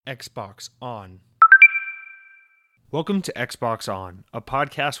Xbox On. Welcome to Xbox On, a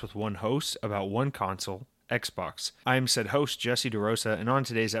podcast with one host about one console, Xbox. I am said host, Jesse DeRosa, and on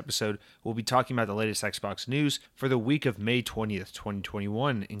today's episode, we'll be talking about the latest Xbox news for the week of May 20th,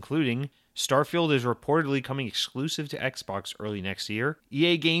 2021, including Starfield is reportedly coming exclusive to Xbox early next year,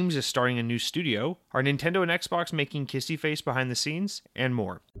 EA Games is starting a new studio, are Nintendo and Xbox making kissy face behind the scenes, and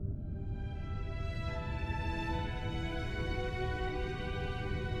more.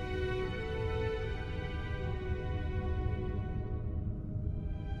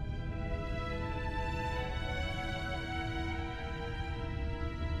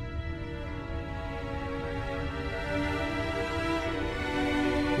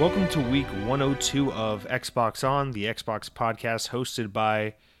 Welcome to week 102 of Xbox On, the Xbox podcast hosted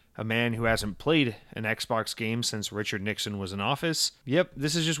by a man who hasn't played an Xbox game since Richard Nixon was in office. Yep,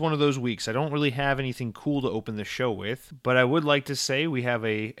 this is just one of those weeks. I don't really have anything cool to open the show with, but I would like to say we have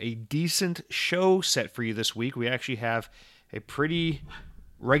a decent show set for you this week. We actually have a pretty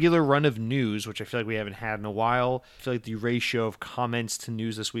regular run of news, which I feel like we haven't had in a while. I feel like the ratio of comments to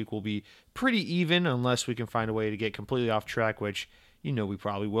news this week will be pretty even unless we can find a way to get completely off track, which you know we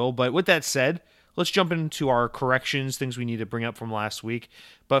probably will. But with that said, let's jump into our corrections, things we need to bring up from last week.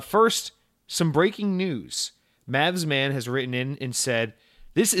 But first, some breaking news. Mavs Man has written in and said,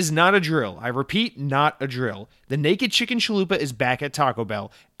 "This is not a drill. I repeat, not a drill. The Naked Chicken Chalupa is back at Taco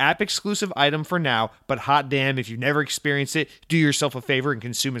Bell. App exclusive item for now, but hot damn, if you've never experienced it, do yourself a favor and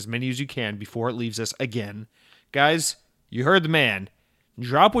consume as many as you can before it leaves us again." Guys, you heard the man.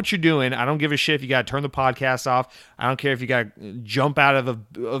 Drop what you're doing. I don't give a shit if you got to turn the podcast off. I don't care if you got to jump out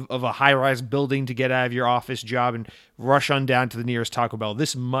of a high-rise building to get out of your office job and rush on down to the nearest Taco Bell.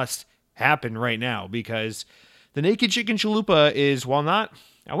 This must happen right now because the Naked Chicken Chalupa is, while not,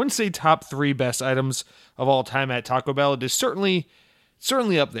 I wouldn't say top 3 best items of all time at Taco Bell, it is certainly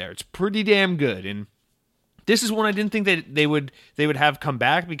up there. It's pretty damn good. And this is one I didn't think that they would have come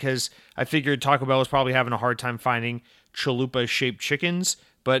back because I figured Taco Bell was probably having a hard time finding chalupa-shaped chickens,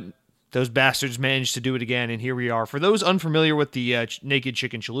 but those bastards managed to do it again, and here we are. For those unfamiliar with the Naked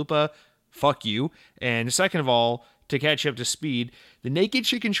Chicken Chalupa, fuck you. And second of all, to catch up to speed, the Naked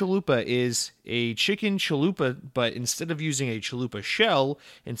Chicken Chalupa is a chicken chalupa, but instead of using a chalupa shell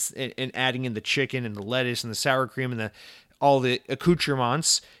and adding in the chicken and the lettuce and the sour cream and all the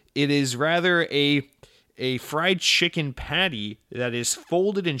accoutrements, it is rather a fried chicken patty that is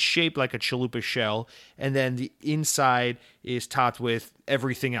folded and shaped like a chalupa shell, and then the inside is topped with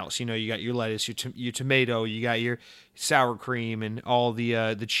everything else. You know, you got your lettuce, your tomato, you got your sour cream, and all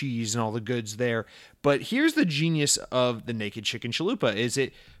the cheese and all the goods there. But here's the genius of the Naked Chicken Chalupa: is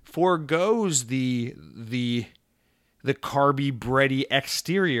it forgoes the carby, bready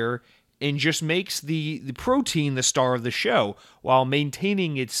exterior and just makes the protein the star of the show while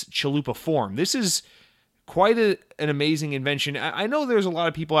maintaining its chalupa form. This is quite an amazing invention. I know there's a lot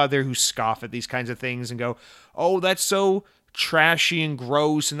of people out there who scoff at these kinds of things and go, "Oh, that's so trashy and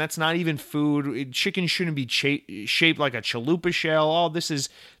gross, and that's not even food. Chicken shouldn't be shaped like a chalupa shell. Oh, this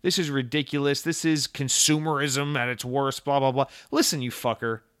is ridiculous. This is consumerism at its worst, blah, blah, blah." Listen, you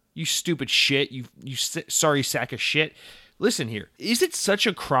fucker. You stupid shit. You sorry sack of shit. Listen here. Is it such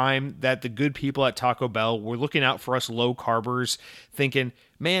a crime that the good people at Taco Bell were looking out for us low carbers, thinking,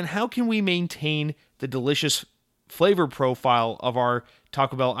 man, how can we maintain the delicious flavor profile of our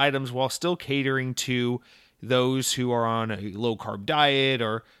Taco Bell items while still catering to those who are on a low carb diet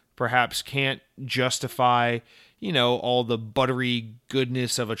or perhaps can't justify, all the buttery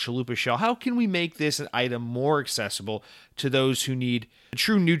goodness of a chalupa shell? How can we make this an item more accessible to those who need the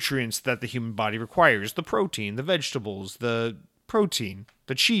true nutrients that the human body requires? The protein, the vegetables, the protein,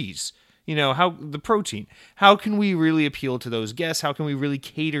 the cheese. The protein. How can we really appeal to those guests? How can we really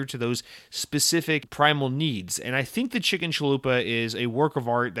cater to those specific primal needs? And I think the Chicken Chalupa is a work of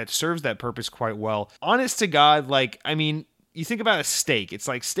art that serves that purpose quite well. Honest to God, you think about a steak. It's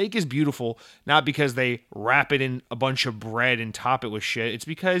like steak is beautiful, not because they wrap it in a bunch of bread and top it with shit. It's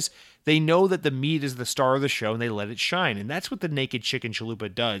because they know that the meat is the star of the show and they let it shine. And that's what the Naked Chicken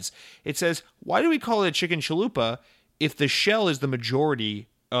Chalupa does. It says, why do we call it a chicken chalupa if the shell is the majority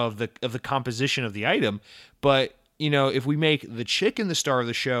of the composition of the item? But if we make the chicken the star of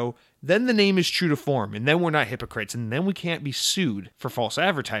the show, then the name is true to form, and then we're not hypocrites, and then we can't be sued for false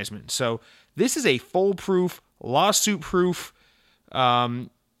advertisement. So this is a foolproof, lawsuit-proof,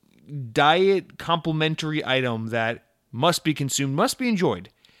 diet complementary item that must be consumed, must be enjoyed.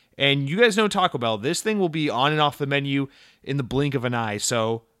 And you guys know Taco Bell. This thing will be on and off the menu in the blink of an eye.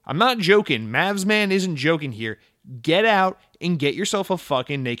 So I'm not joking. Mavs Man isn't joking here. Get out and get yourself a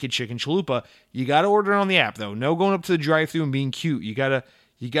fucking Naked Chicken Chalupa. You got to order it on the app, though. No going up to the drive-thru and being cute. You gotta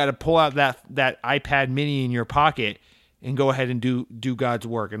You got to pull out that iPad mini in your pocket and go ahead and do God's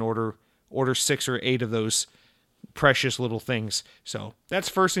work and order 6 or 8 of those precious little things. So that's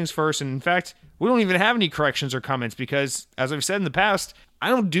first things first. And in fact, we don't even have any corrections or comments because, as I've said in the past, I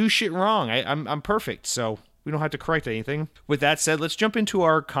don't do shit wrong. I'm perfect. So we don't have to correct anything. With that said, let's jump into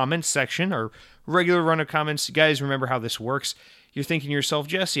our comments section, our regular run of comments. You guys remember how this works. You're thinking to yourself,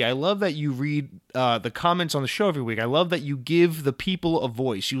 Jesse, I love that you read the comments on the show every week. I love that you give the people a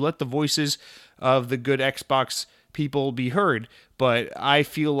voice. You let the voices of the good Xbox people be heard. But I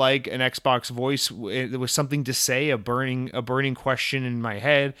feel like an Xbox voice, there was something to say, a burning question in my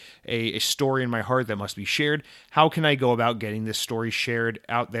head, a story in my heart that must be shared. How can I go about getting this story shared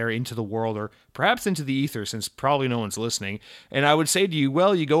out there into the world, or perhaps into the ether, since probably no one's listening? And I would say to you,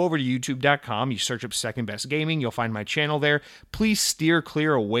 well, you go over to youtube.com, you search up Second Best Gaming, you'll find my channel there. Please steer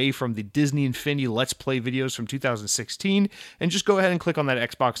clear away from the Disney Infinity Let's Play videos from 2016, and just go ahead and click on that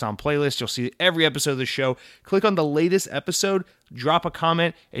Xbox On playlist. You'll see every episode of the show. Click on the latest episode, drop a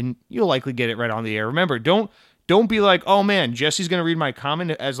comment, and you'll likely get it right on the air. Remember, don't be like, oh man, Jesse's going to read my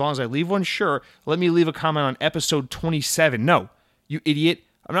comment as long as I leave one. Sure, let me leave a comment on episode 27. No, you idiot.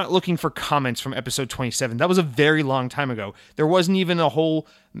 I'm not looking for comments from episode 27. That was a very long time ago. There wasn't even a whole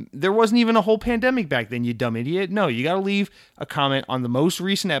pandemic back then, you dumb idiot. No, you got to leave a comment on the most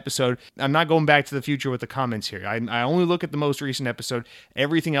recent episode. I'm not going back to the future with the comments here. I only look at the most recent episode.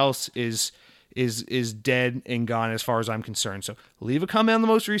 Everything else is dead and gone as far as I'm concerned. So leave a comment on the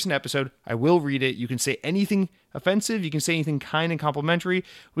most recent episode. I will read it. You can say anything offensive. You can say anything kind and complimentary.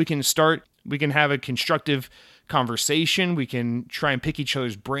 We can have a constructive conversation. We can try and pick each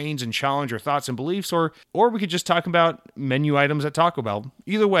other's brains and challenge our thoughts and beliefs, or we could just talk about menu items at Taco Bell.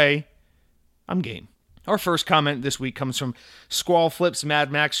 Either way, I'm game. Our first comment this week comes from Squall Flips Mad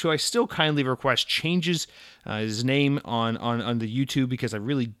Max, who I still kindly request changes his name on the YouTube, because I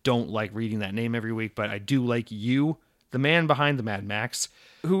really don't like reading that name every week, but I do like you, the man behind the Mad Max,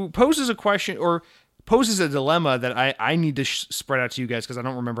 who poses a question or poses a dilemma that I need to spread out to you guys because I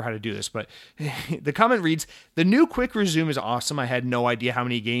don't remember how to do this. But the comment reads, the new quick resume is awesome. I had no idea how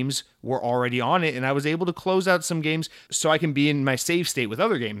many games were already on it, and I was able to close out some games so I can be in my save state with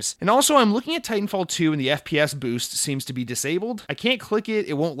other games. And also, I'm looking at Titanfall 2, and the FPS boost seems to be disabled. I can't click it.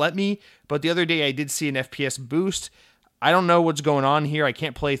 It won't let me. But the other day, I did see an FPS boost. I don't know what's going on here. I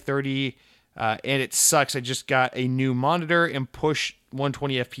can't play 30, and it sucks. I just got a new monitor and push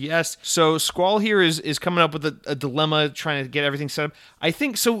 120 FPS. So Squall here is coming up with a dilemma, trying to get everything set up. I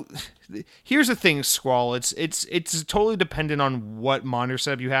think so. Here's the thing, Squall. It's totally dependent on what monitor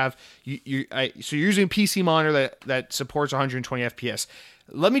setup you have. So you're using a PC monitor that supports 120 FPS.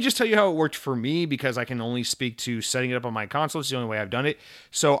 Let me just tell you how it worked for me, because I can only speak to setting it up on my console. It's the only way I've done it.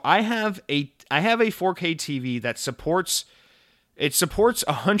 So I have a 4K TV that supports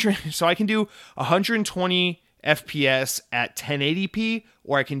 100. So I can do 120 FPS at 1080p,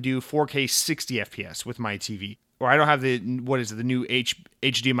 or I can do 4K 60 FPS with my TV. Or I don't have the new HDMI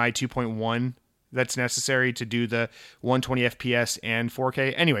 2.1 that's necessary to do the 120 FPS and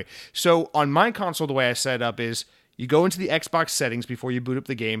 4K. Anyway, so on my console, the way I set it up is you go into the Xbox settings before you boot up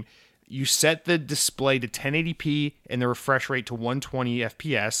the game. You set the display to 1080p and the refresh rate to 120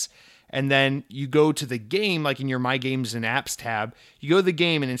 FPS. And then you go to the game, like in your My Games and Apps tab, you go to the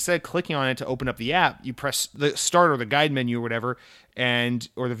game, and instead of clicking on it to open up the app, you press the start or the guide menu or whatever,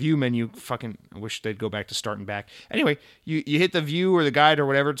 or the view menu. Fucking, I wish they'd go back to start and back. Anyway, you hit the view or the guide or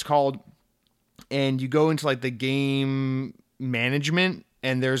whatever it's called, and you go into like the game management,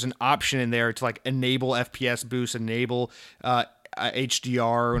 and there's an option in there to like enable FPS boost, enable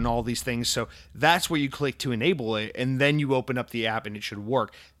HDR and all these things. So that's where you click to enable it, and then you open up the app and it should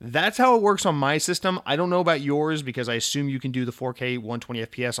work. That's how it works on my system. I don't know about yours, because I assume you can do the 4K 120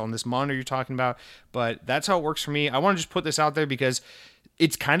 FPS on this monitor you're talking about, but that's how it works for me. I want to just put this out there because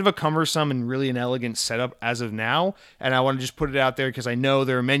it's kind of a cumbersome and really an elegant setup as of now, and I want to just put it out there because I know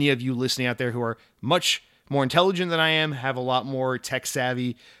there are many of you listening out there who are much more intelligent than I am, have a lot more tech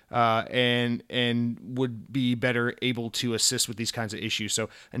savvy, and would be better able to assist with these kinds of issues. So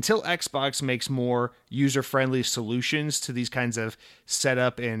until Xbox makes more user-friendly solutions to these kinds of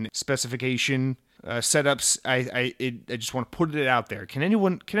setup and specification setups, I just want to put it out there. Can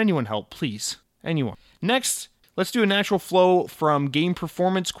anyone help, please? Anyone? Next, let's do a natural flow from game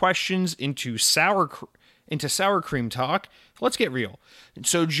performance questions into sour cream talk. Let's get real.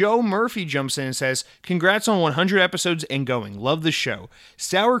 So Joe Murphy jumps in and says, congrats on 100 episodes and going. Love the show.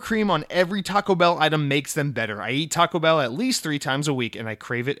 Sour cream on every Taco Bell item makes them better. I eat Taco Bell at least 3 times a week, and I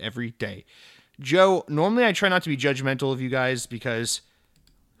crave it every day. Joe, normally I try not to be judgmental of you guys, because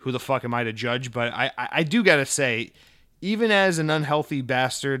who the fuck am I to judge? But I do gotta say, even as the unhealthy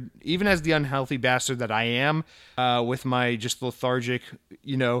bastard that I am, with my just lethargic,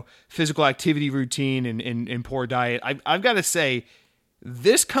 physical activity routine and poor diet, I've got to say,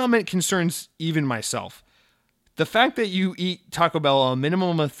 this comment concerns even myself. The fact that you eat Taco Bell a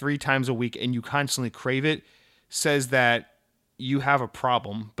minimum of 3 times a week and you constantly crave it says that you have a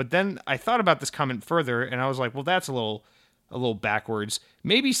problem. But then I thought about this comment further and I was like, well, that's a little backwards.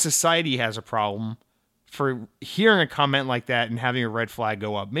 Maybe society has a problem for hearing a comment like that and having a red flag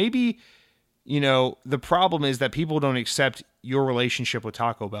go up. Maybe, the problem is that people don't accept your relationship with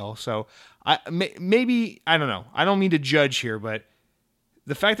Taco Bell. So maybe, I don't know. I don't mean to judge here, but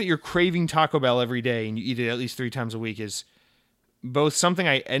the fact that you're craving Taco Bell every day and you eat it at least 3 times a week is both something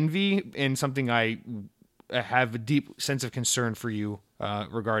I envy and something I have a deep sense of concern for you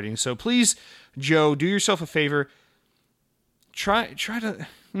regarding. So please, Joe, do yourself a favor. Try to...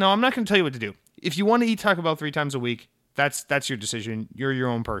 No, I'm not going to tell you what to do. If you want to eat Taco Bell 3 times a week, that's your decision. You're your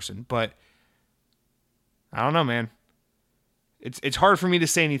own person. But I don't know, man. It's hard for me to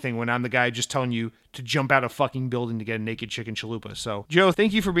say anything when I'm the guy just telling you to jump out a fucking building to get a naked chicken chalupa. So, Joe,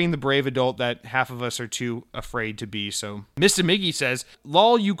 thank you for being the brave adult that half of us are too afraid to be. So, Mr. Miggy says,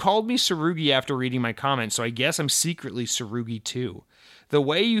 lol, you called me Sarugi after reading my comments, so I guess I'm secretly Sarugi too. The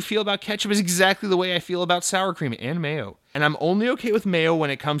way you feel about ketchup is exactly the way I feel about sour cream and mayo. And I'm only okay with mayo when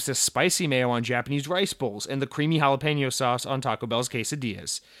it comes to spicy mayo on Japanese rice bowls and the creamy jalapeno sauce on Taco Bell's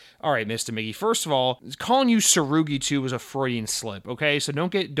quesadillas. All right, Mr. Miggy. First of all, calling you Sarugi too was a Freudian slip. Okay, so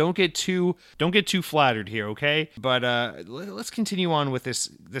don't get too flattered here. Okay, but let's continue on with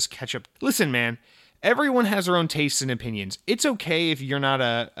this ketchup. Listen, man. Everyone has their own tastes and opinions. It's okay if you're not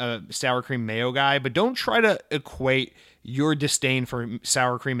a sour cream mayo guy, but don't try to equate your disdain for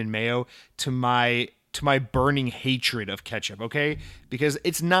sour cream and mayo to my burning hatred of ketchup, okay? Because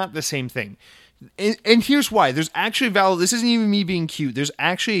it's not the same thing. And here's why. There's actually this isn't even me being cute. There's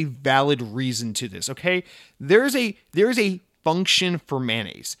actually a valid reason to this, okay? There is a function for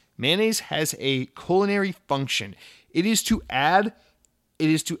mayonnaise. Mayonnaise has a culinary function. It is to add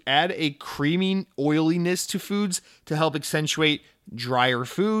a creamy oiliness to foods to help accentuate drier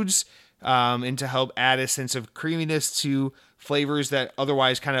foods, and to help add a sense of creaminess to flavors that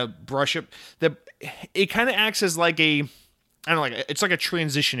otherwise kind of brush up. It kind of acts as like it's like a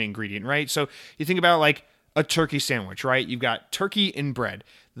transition ingredient, right? So you think about like a turkey sandwich, right? You've got turkey and bread.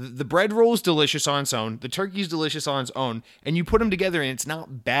 The bread roll is delicious on its own. The turkey is delicious on its own. And you put them together and it's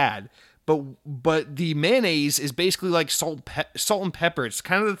not bad. But the mayonnaise is basically like salt and pepper. It's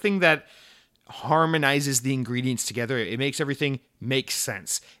kind of the thing that harmonizes the ingredients together. It makes everything make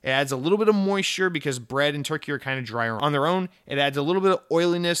sense. It adds a little bit of moisture because bread and turkey are kind of drier on their own. It adds a little bit of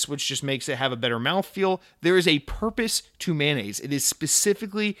oiliness, which just makes it have a better mouthfeel. There is a purpose to mayonnaise. It is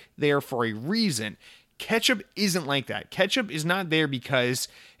specifically there for a reason. Ketchup isn't like that. Ketchup is not there because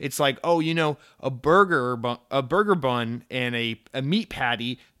it's like, a burger bun and a meat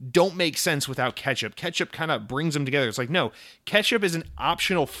patty don't make sense without ketchup. Ketchup kind of brings them together. It's like, no, ketchup is an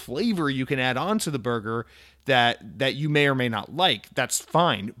optional flavor you can add on to the burger that you may or may not like. That's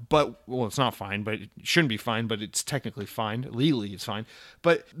fine. But, well, it's not fine, but it shouldn't be fine, but it's technically fine. Legally, it's fine.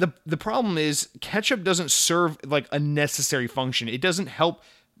 But the problem is ketchup doesn't serve like a necessary function. It doesn't help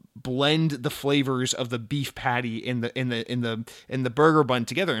blend the flavors of the beef patty in the burger bun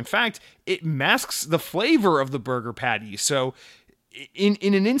together. In fact, it masks the flavor of the burger patty. So in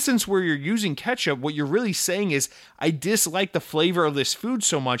an instance where you're using ketchup, what you're really saying is, I dislike the flavor of this food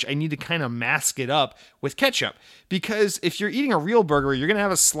so much, I need to kind of mask it up with ketchup. Because if you're eating a real burger, you're going to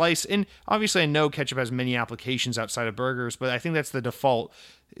have a slice, and obviously I know ketchup has many applications outside of burgers, but I think that's the default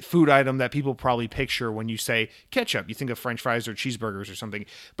food item that people probably picture when you say ketchup. You think of French fries or cheeseburgers or something.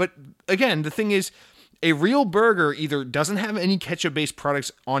 But again, the thing is, a real burger either doesn't have any ketchup-based products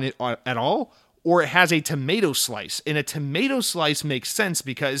on it at all, or it has a tomato slice. And a tomato slice makes sense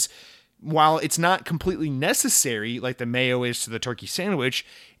because while it's not completely necessary like the mayo is to the turkey sandwich,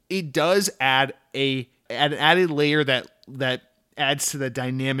 it does add an added layer that adds to the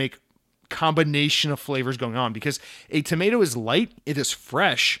dynamic combination of flavors going on, because a tomato is light, it is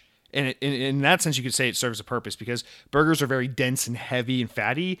fresh, and in that sense you could say it serves a purpose, because burgers are very dense and heavy and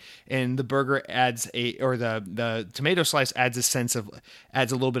fatty, and the burger the tomato slice adds a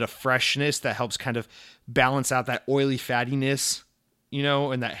little bit of freshness that helps kind of balance out that oily fattiness,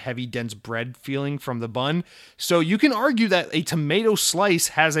 and that heavy dense bread feeling from the bun. So you can argue that a tomato slice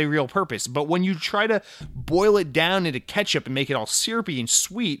has a real purpose, but when you try to boil it down into ketchup and make it all syrupy and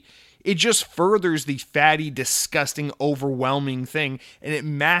sweet, it just furthers the fatty, disgusting, overwhelming thing, and it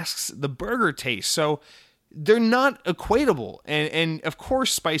masks the burger taste. So they're not equatable. And of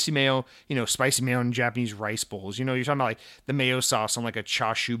course, spicy mayo, spicy mayo in Japanese rice bowls. You're talking about like the mayo sauce on like a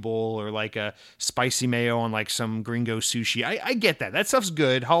chashu bowl, or like a spicy mayo on like some gringo sushi. I get that. That stuff's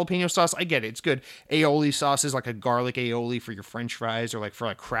good. Jalapeno sauce, I get it. It's good. Aioli sauce is like a garlic aioli for your French fries, or like for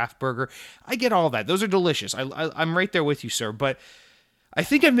like Kraft Burger. I get all that. Those are delicious. I'm right there with you, sir. But I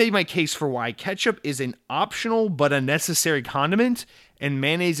think I've made my case for why ketchup is an optional but a necessary condiment, and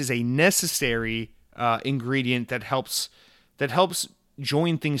mayonnaise is a necessary ingredient that helps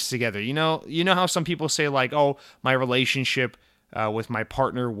join things together. You know how some people say like, oh, my relationship with my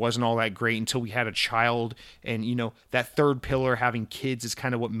partner wasn't all that great until we had a child, and that third pillar, having kids, is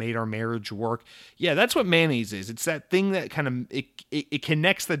kind of what made our marriage work. Yeah, that's what mayonnaise is. It's that thing that kind of it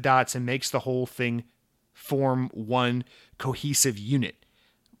connects the dots and makes the whole thing form one cohesive unit.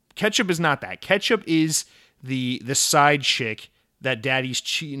 Ketchup is not that. Ketchup is the side chick that daddy's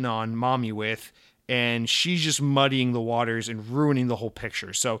cheating on mommy with, and she's just muddying the waters and ruining the whole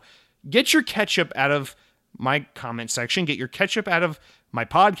picture. So get your ketchup out of my comment section, get your ketchup out of my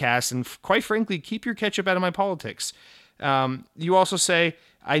podcast, and quite frankly, keep your ketchup out of my politics. You also say,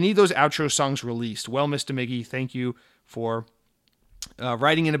 I need those outro songs released. Well, Mr. Miggy, thank you for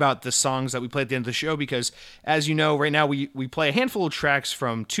writing in about the songs that we play at the end of the show, because as you know, right now we play a handful of tracks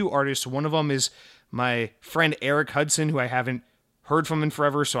from two artists. One of them is my friend Eric Hudson, who I haven't heard from in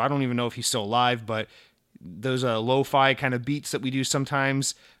forever, so I don't even know if he's still alive, but those lo-fi kind of beats that we do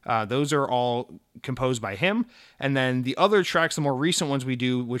sometimes, those are all composed by him. And then the other tracks, the more recent ones we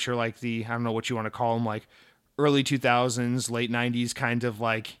do, which are like I don't know what you want to call them, like early 2000s, late 90s kind of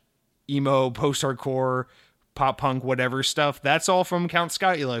like emo, post-hardcore, pop punk, whatever stuff. That's all from Count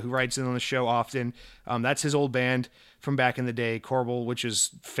Scotula, who writes in on the show often. That's his old band from back in the day, Corbel, which is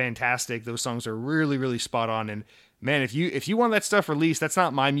fantastic. Those songs are really, really spot on. And man, if you want that stuff released, that's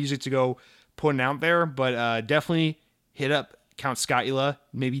not my music to go putting out there, but definitely hit up Count Scotula,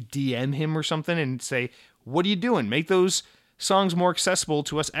 maybe DM him or something and say, what are you doing? Make those songs more accessible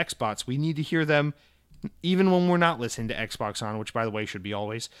to us Xbox. We need to hear them even when we're not listening to Xbox On, which by the way should be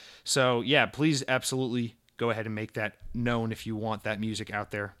always. So yeah, please absolutely go ahead and make that known if you want that music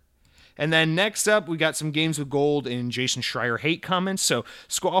out there. And then next up, we got some Games with Gold and Jason Schreier hate comments. So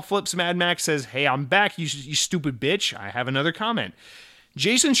Squall Flips Mad Max says, hey, I'm back, you stupid bitch. I have another comment.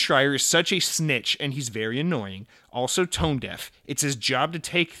 Jason Schreier is such a snitch, and he's very annoying. Also tone deaf. It's his job to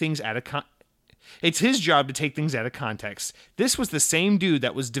take things out of context. This was the same dude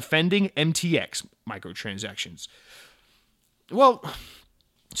that was defending MTX microtransactions. Well,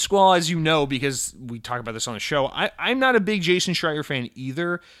 Squall, as you know, because we talk about this on the show, I'm not a big Jason Schreier fan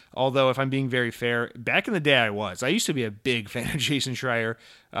either, although if I'm being very fair, back in the day I was. I used to be a big fan of Jason Schreier,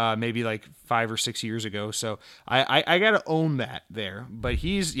 maybe like 5 or 6 years ago, so I got to own that there. But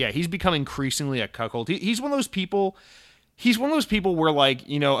he's become increasingly a cuckold. He's one of those people where, like,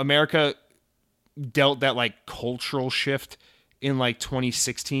 America dealt that like cultural shift in like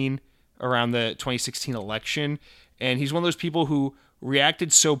 2016, around the 2016 election, and he's one of those people who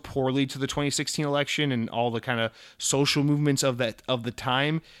reacted so poorly to the 2016 election and all the kind of social movements of the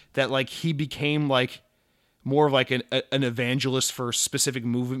time that like he became like more of like an evangelist for specific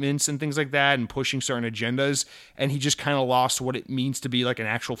movements and things like that, and pushing certain agendas, and he just kind of lost what it means to be like an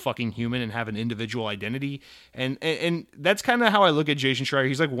actual fucking human and have an individual identity. And that's kind of how I look at Jason Schreier.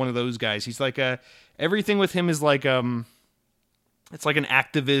 He's like one of those guys. He's like everything with him is like it's like an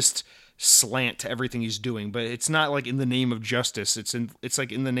activist slant to everything he's doing, but it's not like in the name of justice. It's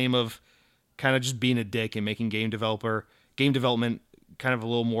like in the name of kind of just being a dick and making game development kind of a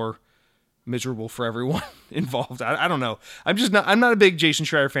little more miserable for everyone involved. I don't know. I'm not a big Jason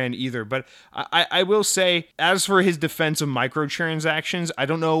Schreier fan either, but I will say, as for his defense of microtransactions, I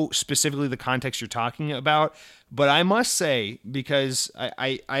don't know specifically the context you're talking about, but I must say, because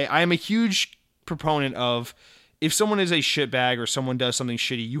I am a huge proponent of, if someone is a shitbag or someone does something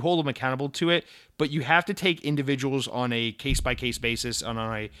shitty, you hold them accountable to it, but you have to take individuals on a case-by-case basis, on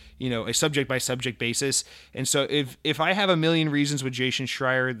a subject-by-subject basis. And so if I have a million reasons with Jason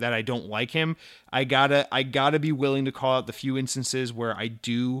Schreier that I don't like him, I gotta be willing to call out the few instances where I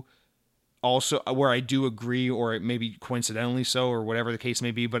do agree, or maybe coincidentally so, or whatever the case may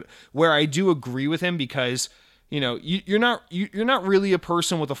be, but where I do agree with him, because you're not really a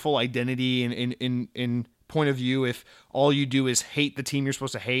person with a full identity in point of view if all you do is hate the team you're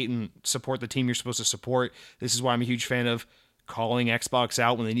supposed to hate and support the team you're supposed to support. This is why I'm a huge fan of calling Xbox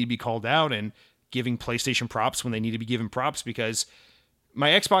out when they need to be called out, and giving PlayStation props when they need to be given props, because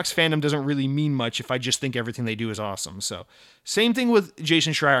my Xbox fandom doesn't really mean much if I just think everything they do is awesome. So same thing with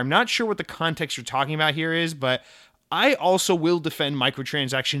Jason Schreier. I'm not sure what the context you're talking about here is, but I also will defend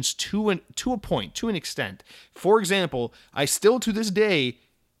microtransactions to a point, to an extent. For example, I still to this day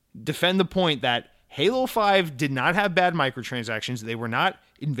defend the point that Halo 5 did not have bad microtransactions. They were not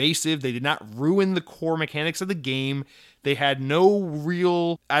invasive. They did not ruin the core mechanics of the game. They had no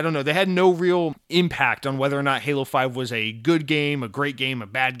real, they had no real impact on whether or not Halo 5 was a good game, a great game, a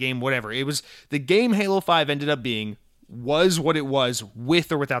bad game, whatever. It was the game Halo 5 ended up being was what it was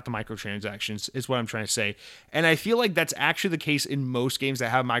with or without the microtransactions is what I'm trying to say. And I feel like that's actually the case in most games that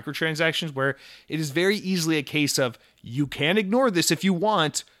have microtransactions, where it is very easily a case of you can ignore this if you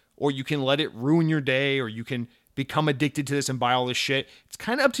want, or you can let it ruin your day, or you can become addicted to this and buy all this shit. It's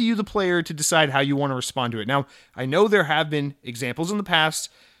kind of up to you, the player, to decide how you want to respond to it. Now, I know there have been examples in the past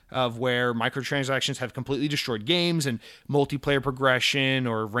of where microtransactions have completely destroyed games, and multiplayer progression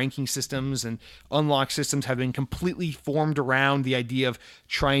or ranking systems and unlock systems have been completely formed around the idea of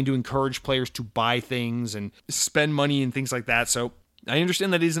trying to encourage players to buy things and spend money and things like that. So I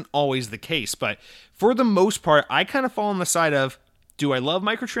understand that isn't always the case, but for the most part, I kind of fall on the side of, do I love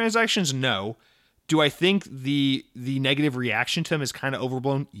microtransactions? No. Do I think the negative reaction to them is kind of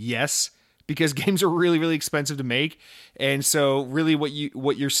overblown? Yes, because games are really, really expensive to make. And so really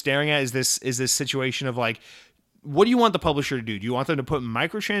what you're staring at is this situation of like, what do you want the publisher to do? Do you want them to put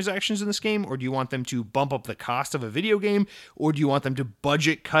microtransactions in this game, or do you want them to bump up the cost of a video game, or do you want them to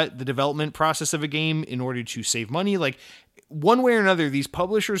budget cut the development process of a game in order to save money? Like, one way or another, these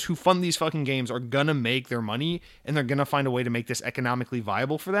publishers who fund these fucking games are gonna make their money, and they're gonna find a way to make this economically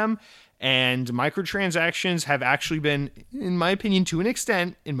viable for them. And microtransactions have actually been, in my opinion, to an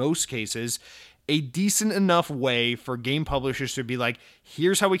extent, in most cases, a decent enough way for game publishers to be like,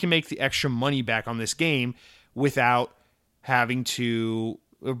 here's how we can make the extra money back on this game without having to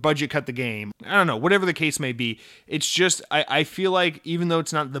budget cut the game. I don't know, whatever the case may be. It's just, I feel like even though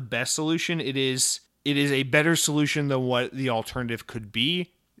it's not the best solution, it is a better solution than what the alternative could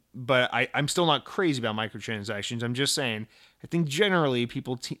be. But I'm still not crazy about microtransactions. I'm just saying, I think generally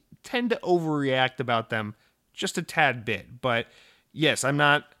people tend to overreact about them just a tad bit. But yes, I'm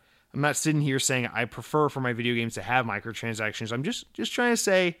not sitting here saying I prefer for my video games to have microtransactions. I'm just trying to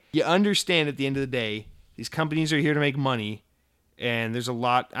say, you understand at the end of the day, these companies are here to make money, and there's a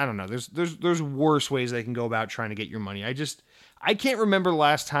lot, I don't know, there's worse ways they can go about trying to get your money. I can't remember the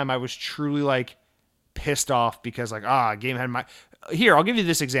last time I was truly like pissed off because like, a game had here, I'll give you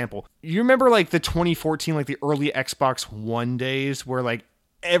this example. You remember like the 2014, like the early Xbox One days where like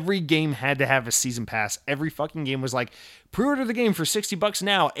every game had to have a season pass. Every fucking game was like, pre-order the game for $60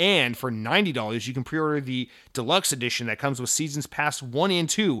 now, and for $90 you can pre-order the deluxe edition that comes with Seasons Pass 1 and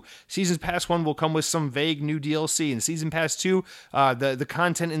 2. Seasons Pass 1 will come with some vague new DLC, and Season Pass 2, the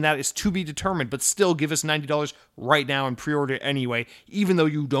content in that is to be determined, but still give us $90 right now and pre-order it anyway, even though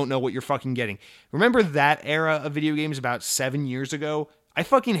you don't know what you're fucking getting. Remember that era of video games about 7 years ago? I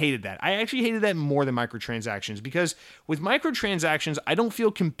fucking hated that. I actually hated that more than microtransactions, because with microtransactions, I don't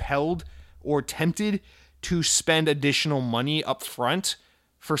feel compelled or tempted to spend additional money up front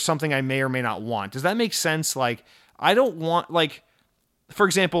for something I may or may not want. Does that make sense? Like, I don't want, like, for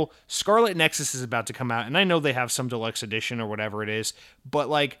example, Scarlet Nexus is about to come out, and I know they have some deluxe edition or whatever it is, but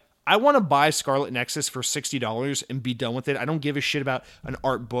like, I want to buy Scarlet Nexus for $60 and be done with it. I don't give a shit about an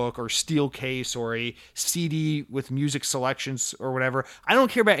art book or steel case or a CD with music selections or whatever. I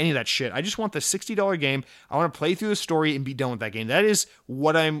don't care about any of that shit. I just want the $60 game. I want to play through the story and be done with that game. That is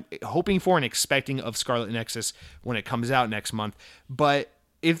what I'm hoping for and expecting of Scarlet Nexus when it comes out next month. But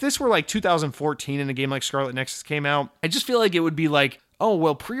if this were like 2014 and a game like Scarlet Nexus came out, I just feel like it would be like, oh,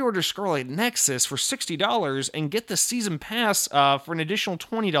 well, pre-order Scarlet Nexus for $60 and get the season pass for an additional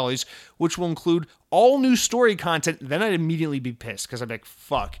 $20, which will include all new story content. Then I'd immediately be pissed because I'd be like,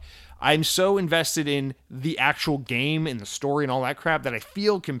 fuck. I'm so invested in the actual game and the story and all that crap that I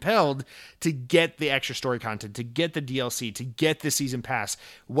feel compelled to get the extra story content, to get the DLC, to get the season pass,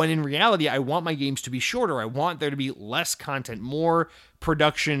 when in reality, I want my games to be shorter. I want there to be less content, more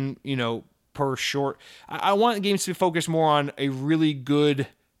production, per short. I want games to focus more on a really good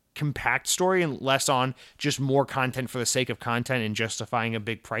compact story and less on just more content for the sake of content and justifying a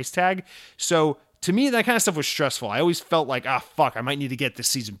big price tag. So to me, that kind of stuff was stressful. I always felt like, fuck, I might need to get this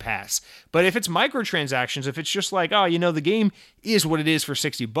season pass. But if it's microtransactions, if it's just like, the game is what it is for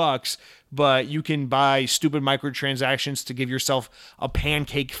 $60, but you can buy stupid microtransactions to give yourself a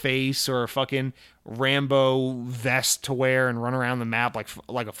pancake face or a fucking Rambo vest to wear and run around the map like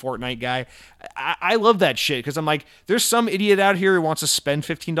a Fortnite guy. I love that shit because I'm like, there's some idiot out here who wants to spend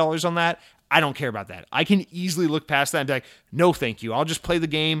 $15 on that. I don't care about that. I can easily look past that and be like, no, thank you. I'll just play the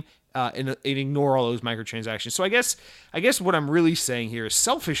game and ignore all those microtransactions. So I guess what I'm really saying here is,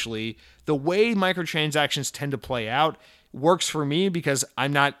 selfishly, the way microtransactions tend to play out works for me because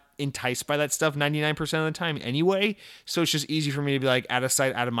I'm not enticed by that stuff 99% of the time anyway. So it's just easy for me to be like, out of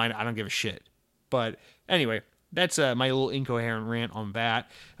sight, out of mind. I don't give a shit. But anyway, that's my little incoherent rant on that.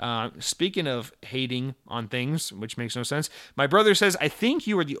 Speaking of hating on things, which makes no sense, my brother says, I think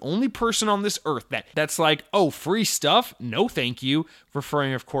you are the only person on this earth that's like, oh, free stuff? No, thank you.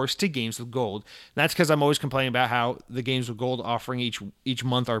 Referring, of course, to Games with Gold. That's because I'm always complaining about how the Games with Gold offering each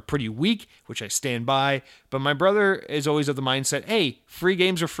month are pretty weak, which I stand by. But my brother is always of the mindset, hey, free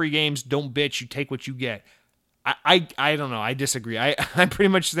games are free games. Don't bitch. You take what you get. I don't know. I disagree. I pretty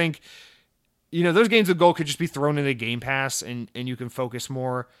much think, those Games with Gold could just be thrown into Game Pass and you can focus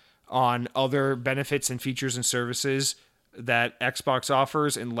more on other benefits and features and services that Xbox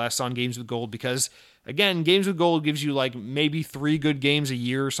offers and less on Games with Gold because, again, Games with Gold gives you like maybe 3 good games a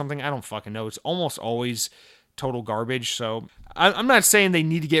year or something. I don't fucking know. It's almost always total garbage. So I'm not saying they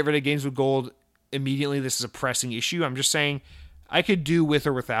need to get rid of Games with Gold immediately. This is a pressing issue. I'm just saying I could do with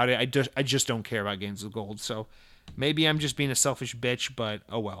or without it. I just don't care about Games with Gold. So maybe I'm just being a selfish bitch, but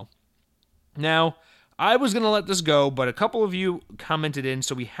oh well. Now, I was going to let this go, but a couple of you commented in,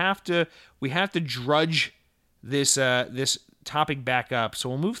 so we have to drudge this topic back up. So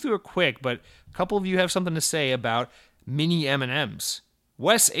we'll move through it quick, but a couple of you have something to say about mini M&Ms.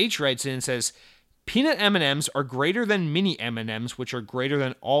 Wes H writes in and says, peanut M&Ms are greater than mini M&Ms, which are greater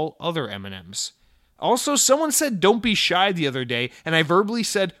than all other M&Ms. Also, someone said don't be shy the other day, and I verbally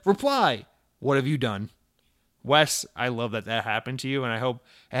said, reply. What have you done? Wes, I love that happened to you, and I hope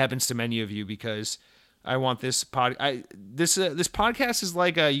it happens to many of you because I want this this podcast is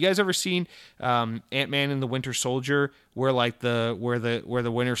like you guys ever seen Ant-Man and the Winter Soldier where like the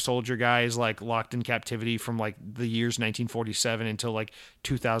Winter Soldier guy is like locked in captivity from like the years 1947 until like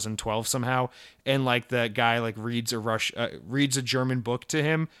 2012 somehow, and like the guy like reads a German book to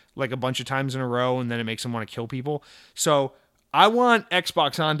him like a bunch of times in a row, and then it makes him want to kill people. So I want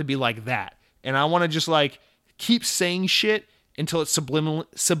Xbox On to be like that, and I want to just like keep saying shit until it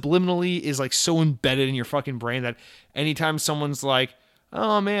subliminally is like so embedded in your fucking brain that anytime someone's like,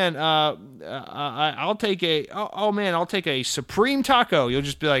 oh man, I'll take a supreme taco, you'll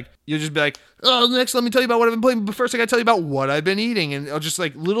just be like, oh, next let me tell you about what I've been playing, but first I gotta tell you about what I've been eating. And I'll just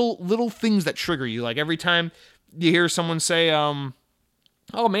like little things that trigger you. Like every time you hear someone say, oh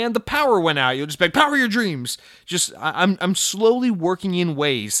man, the power went out, you'll just be like, power your dreams. Just I'm slowly working in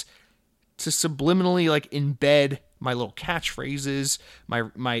ways to subliminally like embed my little catchphrases,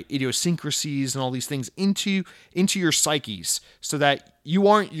 my idiosyncrasies and all these things into your psyches so that you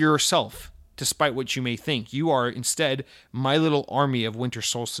aren't yourself, despite what you may think. You are instead my little army of winter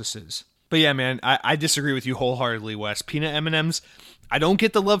solstices. But yeah, man, I disagree with you wholeheartedly, Wes. Peanut M&Ms, I don't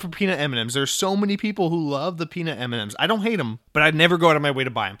get the love for peanut M&Ms. There's so many people who love the peanut M&Ms. I don't hate them, but I'd never go out of my way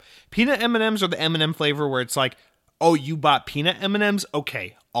to buy them. Peanut M&Ms are the M&M flavor where it's like, oh, you bought peanut M&Ms?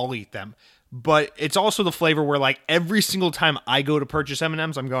 Okay, I'll eat them. But it's also the flavor where like every single time I go to purchase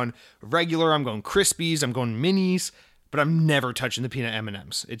M&Ms, I'm going regular, I'm going Crispies, I'm going minis, but I'm never touching the peanut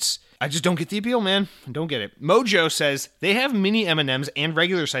M&Ms. I just don't get the appeal, man. I don't get it. Mojo says they have mini M&Ms and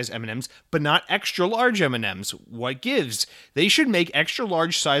regular size M&Ms, but not extra large M&Ms. What gives? They should make extra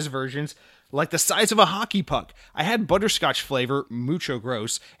large size versions like the size of a hockey puck. I had butterscotch flavor, mucho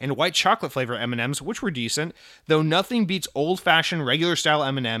gross, and white chocolate flavor M&Ms, which were decent, though nothing beats old-fashioned regular style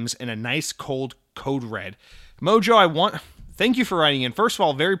M&Ms and a nice cold Code Red. Mojo, thank you for writing in. First of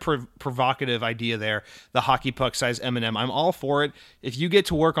all, very provocative idea there, the hockey puck size M&M. I'm all for it. If you get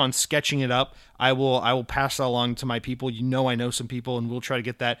to work on sketching it up, I will pass that along to my people. I know some people, and we'll try to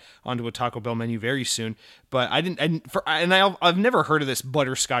get that onto a Taco Bell menu very soon. But I've never heard of this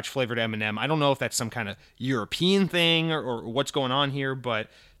butterscotch flavored M&M. I don't know if that's some kind of European thing or what's going on here, but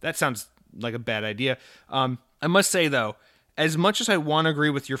that sounds like a bad idea. I must say though, as much as I want to agree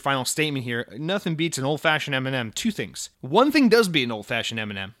with your final statement here, nothing beats an old-fashioned M&M. Two things. One thing does beat an old-fashioned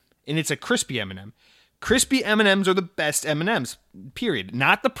M&M, and it's a crispy M&M. Crispy M&Ms are the best M&Ms, period.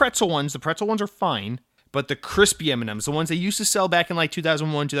 Not the pretzel ones. The pretzel ones are fine, but the crispy M&Ms, the ones they used to sell back in like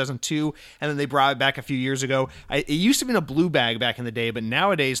 2001, 2002, and then they brought it back a few years ago. It used to be in a blue bag back in the day, but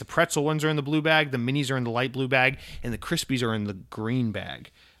nowadays the pretzel ones are in the blue bag, the minis are in the light blue bag, and the crispies are in the green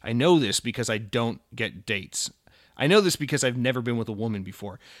bag. I know this because I don't get dates. I know this because I've never been with a woman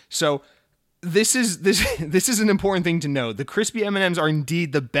before. So this is an important thing to know. The crispy M&Ms are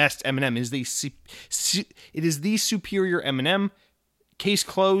indeed the best M&M. It is the superior M&M. Case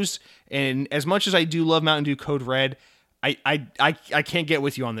closed. And as much as I do love Mountain Dew Code Red, I can't get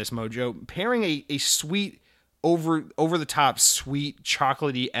with you on this, Mojo. Pairing a sweet over the top sweet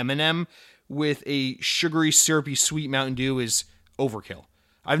chocolatey M&M with a sugary syrupy sweet Mountain Dew is overkill.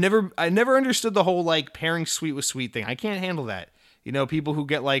 I never understood the whole like pairing sweet with sweet thing. I can't handle that. You know, people who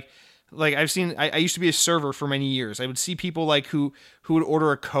get like I've seen, I used to be a server for many years. I would see people like who would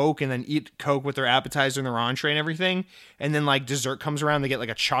order a Coke and then eat Coke with their appetizer and their entree and everything. And then like dessert comes around, they get like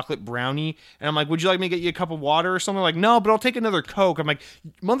a chocolate brownie. And I'm like, would you like me to get you a cup of water or something? Like, no, but I'll take another Coke. I'm like,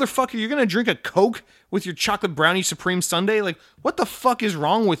 motherfucker, you're going to drink a Coke with your chocolate brownie Supreme Sundae? Like, what the fuck is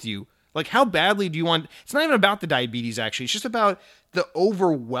wrong with you? Like, how badly do you want, it's not even about the diabetes actually. It's just about the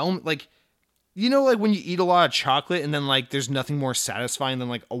overwhelm, like, you know, like when you eat a lot of chocolate and then like there's nothing more satisfying than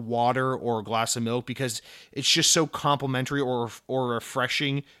like a water or a glass of milk because it's just so complimentary or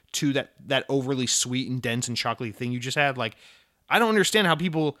refreshing to that overly sweet and dense and chocolatey thing you just had. Like, I don't understand how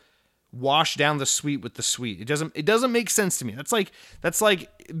people wash down the sweet with the sweet. It doesn't make sense to me. That's like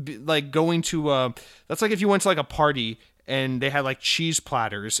going to that's like if you went to like a party and they had like cheese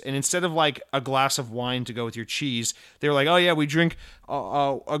platters, and instead of like a glass of wine to go with your cheese, they were like, oh yeah, we drink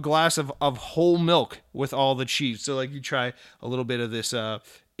a glass of whole milk with all the cheese. So like you try a little bit of this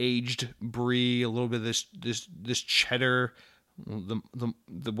aged brie, a little bit of this cheddar,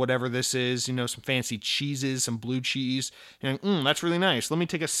 the whatever this is, you know, some fancy cheeses, some blue cheese, and that's really nice. Let me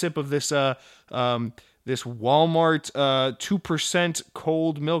take a sip of this this Walmart 2%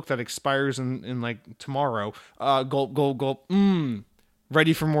 cold milk that expires in like tomorrow. Gulp, gulp, gulp.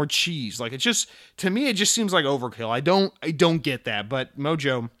 Ready for more cheese. Like, it just, to me, it just seems like overkill. I don't get that. But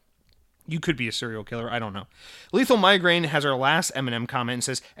Mojo, you could be a serial killer. I don't know. Lethal Migraine has our last M&M comment and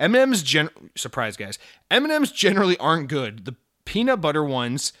says, surprise guys, M&Ms generally aren't good. The peanut butter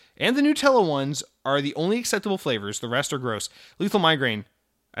ones and the Nutella ones are the only acceptable flavors. The rest are gross. Lethal Migraine,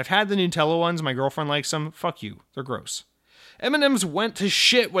 I've had the Nutella ones. My girlfriend likes them. Fuck you. They're gross. M&Ms went to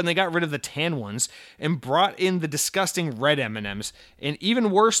shit when they got rid of the tan ones and brought in the disgusting red M&Ms. And even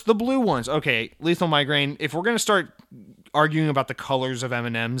worse, the blue ones. Okay, Lethal Migraine, if we're going to start arguing about the colors of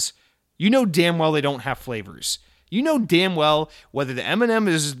M&Ms, you know damn well they don't have flavors. You know damn well whether the M&M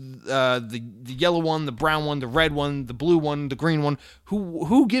is the yellow one, the brown one, the red one, the blue one, the green one.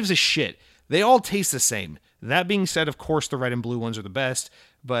 Who gives a shit? They all taste the same. That being said, of course, the red and blue ones are the best,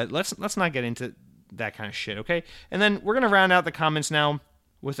 but let's not get into that kind of shit, okay? And then we're gonna round out the comments now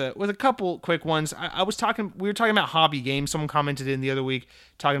with a couple quick ones. We were talking about hobby games. Someone commented in the other week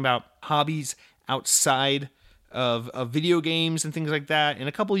talking about hobbies outside of video games and things like that, and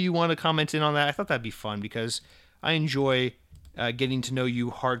a couple of you want to comment in on that. I thought that'd be fun because I enjoy getting to know you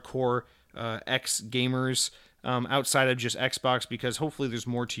hardcore ex-gamers outside of just Xbox, because hopefully there's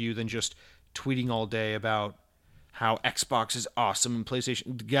more to you than just tweeting all day about how Xbox is awesome and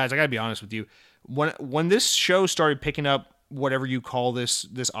PlayStation. Guys, I gotta be honest with you. When this show started picking up whatever you call this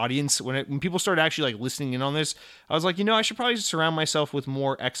audience, when people started actually like listening in on this, I was like, you know, I should probably surround myself with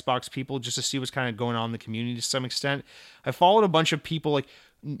more Xbox people just to see what's kind of going on in the community to some extent. I followed a bunch of people, like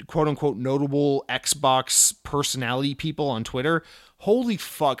quote unquote notable Xbox personality people on Twitter. Holy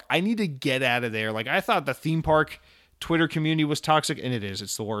fuck, I need to get out of there. Like, I thought the theme park Twitter community was toxic, and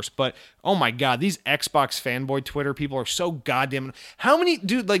it's the worst. But oh my god, these Xbox fanboy Twitter people are so goddamn. How many,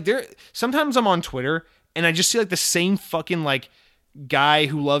 dude? Like, sometimes I'm on Twitter and I just see like the same fucking like guy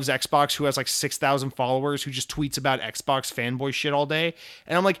who loves Xbox who has like 6,000 followers who just tweets about Xbox fanboy shit all day,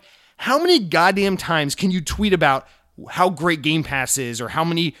 and I'm like, how many goddamn times can you tweet about how great Game Pass is or how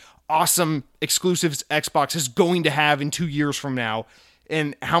many awesome exclusives Xbox is going to have in 2 years from now,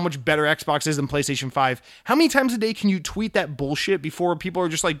 and how much better Xbox is than PlayStation 5. How many times a day can you tweet that bullshit before people are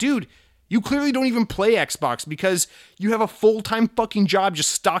just like, dude, you clearly don't even play Xbox because you have a full-time fucking job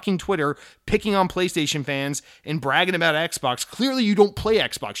just stalking Twitter, picking on PlayStation fans, and bragging about Xbox. Clearly you don't play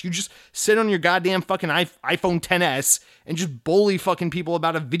Xbox. You just sit on your goddamn fucking iPhone XS and just bully fucking people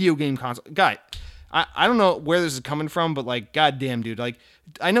about a video game console. Guy, I don't know where this is coming from, but like, goddamn, dude. Like,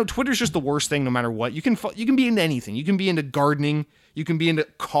 I know Twitter's just the worst thing no matter what. You can be into anything. You can be into gardening. You can be into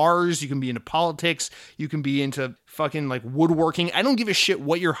cars. You can be into politics. You can be into fucking like woodworking. I don't give a shit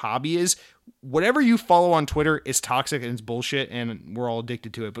what your hobby is. Whatever you follow on Twitter is toxic and it's bullshit, and we're all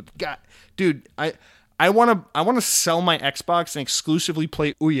addicted to it. But God, dude, I want to sell my Xbox and exclusively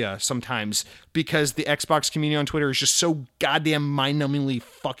play Ouya sometimes because the Xbox community on Twitter is just so goddamn mind-numbingly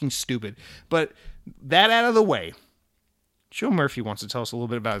fucking stupid. But that out of the way, Joe Murphy wants to tell us a little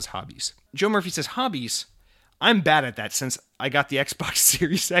bit about his hobbies. Joe Murphy says, hobbies. I'm bad at that since I got the Xbox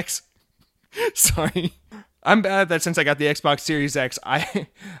Series X. Sorry. I'm bad at that since I got the Xbox Series X. I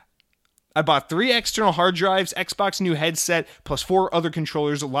bought 3 external hard drives, Xbox new headset, plus 4 other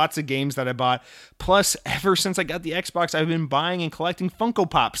controllers, lots of games that I bought. Plus, ever since I got the Xbox, I've been buying and collecting Funko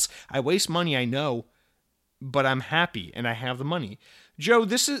Pops. I waste money, I know. but I'm happy and I have the money. Joe,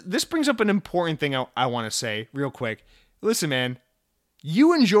 this brings up an important thing I want to say real quick. Listen, man,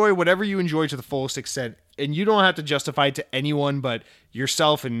 you enjoy whatever you enjoy to the fullest extent, and you don't have to justify it to anyone but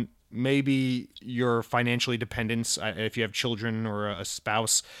yourself and maybe your financially dependents, if you have children or a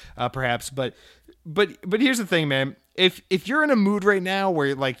spouse, perhaps. But here's the thing, man. If you're in a mood right now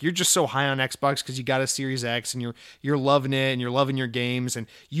where like you're just so high on Xbox because you got a Series X and you're loving it and you're loving your games and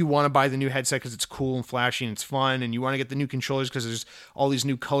you want to buy the new headset because it's cool and flashy and it's fun, and you want to get the new controllers because there's all these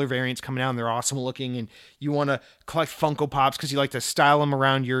new color variants coming out and they're awesome looking, and you want to collect Funko Pops because you like to style them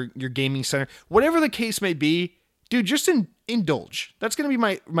around your gaming center, whatever the case may be, dude, just indulge. That's going to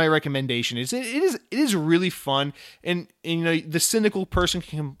be my recommendation. It is really fun, and you know, the cynical person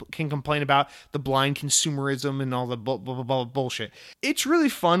can complain about the blind consumerism and all the bullshit. It's really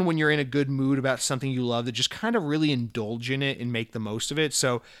fun when you're in a good mood about something you love to just kind of really indulge in it and make the most of it.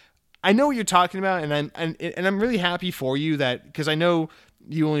 So I know what you're talking about, and I'm really happy for you that, because I know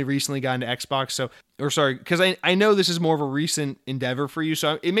you only recently got into Xbox, because I know this is more of a recent endeavor for you,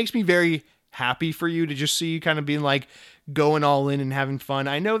 so it makes me very happy for you to just see you kind of being like going all in and having fun.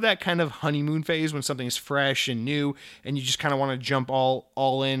 I know that kind of honeymoon phase when something is fresh and new and you just kind of want to jump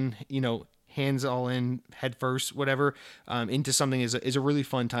all in, you know, hands all in, head first, whatever, into something is a really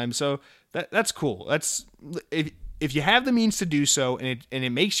fun time. So that's cool. That's if you have the means to do so and it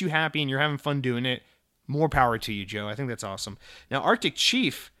makes you happy and you're having fun doing it, more power to you, Joe. I think that's awesome. Now, Arctic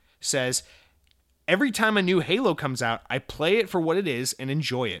Chief says, every time a new Halo comes out, I play it for what it is and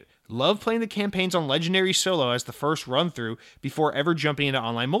enjoy it. Love playing the campaigns on Legendary Solo as the first run through before ever jumping into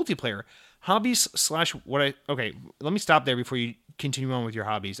online multiplayer. Hobbies / okay, let me stop there before you continue on with your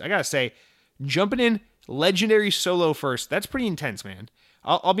hobbies. I gotta say, jumping in Legendary Solo first, that's pretty intense, man.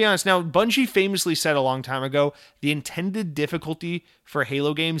 I'll be honest. Now, Bungie famously said a long time ago, the intended difficulty for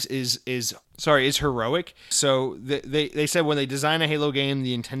Halo games is heroic. So they said when they design a Halo game,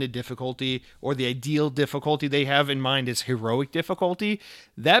 the intended difficulty or the ideal difficulty they have in mind is heroic difficulty.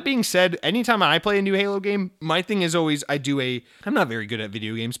 That being said, anytime I play a new Halo game, my thing is always I'm not very good at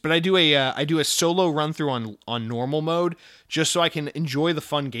video games, but I do a solo run through on normal mode just so I can enjoy the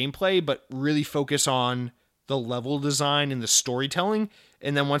fun gameplay, but really focus on the level design and the storytelling.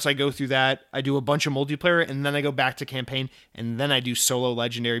 And then once I go through that, I do a bunch of multiplayer, and then I go back to campaign, and then I do solo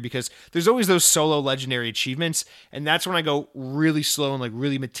legendary, because there's always those solo legendary achievements, and that's when I go really slow and like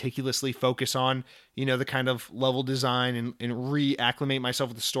really meticulously focus on, you know, the kind of level design and reacclimate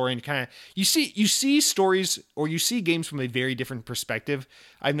myself with the story. And kind of you see stories, or you see games from a very different perspective.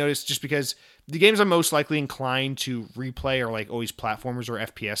 I've noticed, just because the games I'm most likely inclined to replay are like always platformers or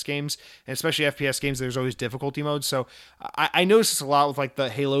FPS games, and especially FPS games, there's always difficulty modes. So I notice this a lot with like the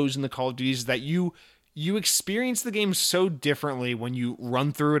Halos and the Call of Duties, that you experience the game so differently when you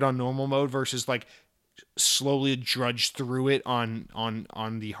run through it on normal mode versus like slowly drudge through it on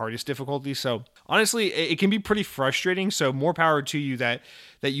the hardest difficulty. So honestly, it can be pretty frustrating. So more power to you that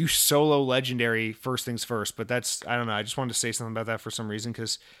you solo legendary first things first. But I don't know. I just wanted to say something about that for some reason,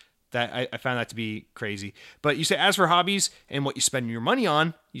 because that I found that to be crazy. But you say, as for hobbies and what you spend your money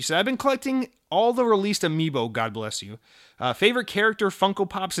on, you said, I've been collecting all the released amiibo, God bless you. Favorite character, Funko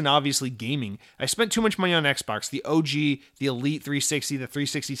Pops, and obviously gaming. I spent too much money on Xbox. The OG, the Elite 360, the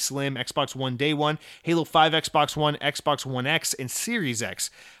 360 Slim, Xbox One Day One, Halo 5, Xbox One, Xbox One X, and Series X.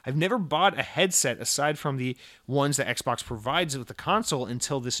 I've never bought a headset aside from the ones that Xbox provides with the console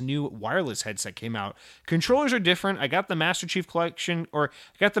until this new wireless headset came out. Controllers are different. I got the Master Chief collection, or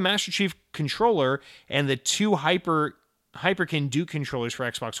I got the Master Chief controller and the two Hyperkin Duke controllers for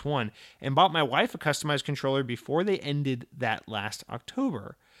Xbox One, and bought my wife a customized controller before they ended that last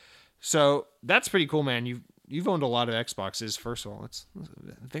October. So that's pretty cool, man. You've owned a lot of Xboxes. First of all, it's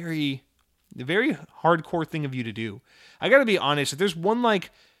a very hardcore thing of you to do. I gotta be honest, if there's one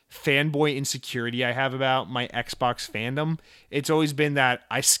like fanboy insecurity I have about my Xbox fandom, it's always been that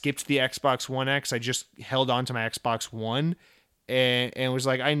I skipped the Xbox One X. I just held on to my Xbox One. And was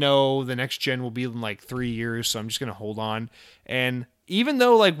like, I know the next gen will be in like 3 years, so I'm just going to hold on. And even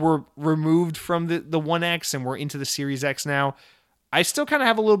though like we're removed from the One X and we're into the Series X now, I still kind of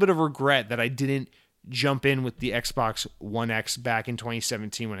have a little bit of regret that I didn't jump in with the Xbox One X back in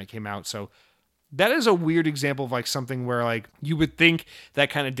 2017 when it came out. So that is a weird example of like something where like you would think that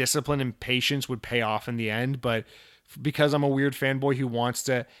kind of discipline and patience would pay off in the end, but because I'm a weird fanboy who wants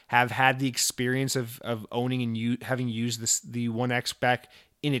to have had the experience of owning and having used the One X back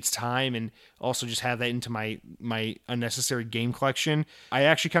in its time, and also just have that into my unnecessary game collection, I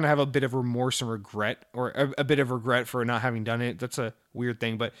actually kind of have a bit of remorse and regret, or a bit of regret for not having done it. That's a weird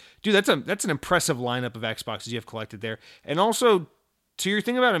thing, but dude, that's an impressive lineup of Xboxes you have collected there. And also, to your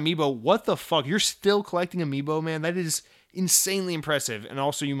thing about Amiibo, what the fuck? You're still collecting Amiibo, man? That is insanely impressive. And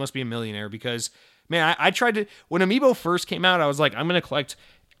also, you must be a millionaire because, man, I tried to... When Amiibo first came out, I was like, I'm going to collect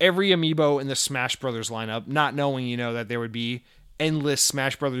every Amiibo in the Smash Brothers lineup, not knowing, that there would be endless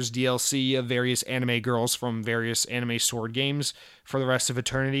Smash Brothers DLC of various anime girls from various anime sword games for the rest of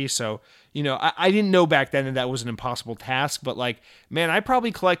eternity. So, I didn't know back then that was an impossible task, but like, man, I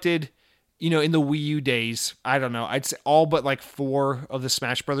probably collected, in the Wii U days, I don't know, I'd say all but like 4 of the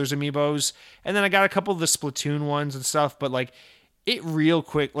Smash Brothers Amiibos. And then I got a couple of the Splatoon ones and stuff, but like it real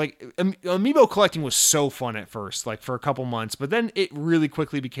quick, like Amiibo collecting was so fun at first, like for a couple months, but then it really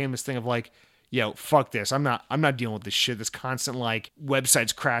quickly became this thing of like, fuck this. I'm not dealing with this shit. This constant like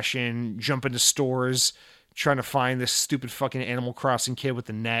websites crashing, jump into stores, trying to find this stupid fucking Animal Crossing kid with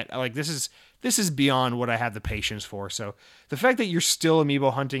the net. Like this is beyond what I have the patience for. So the fact that you're still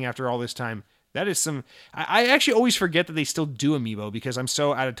Amiibo hunting after all this time, that is some... I actually always forget that they still do Amiibo because I'm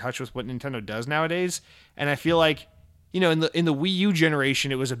so out of touch with what Nintendo does nowadays. And I feel like, in the Wii U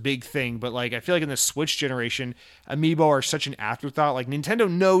generation, it was a big thing, but like I feel like in the Switch generation, Amiibo are such an afterthought. Like Nintendo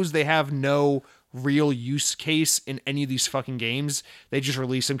knows they have no real use case in any of these fucking games. They just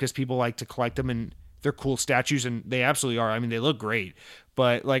release them because people like to collect them and they're cool statues, and they absolutely are. I mean, they look great,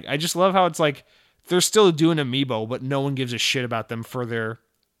 but like I just love how it's like they're still doing Amiibo, but no one gives a shit about them for their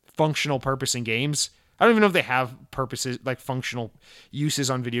functional purpose in games. I don't even know if they have purposes, like functional uses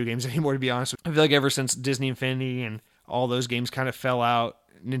on video games anymore, to be honest. I feel like ever since Disney Infinity and all those games kind of fell out,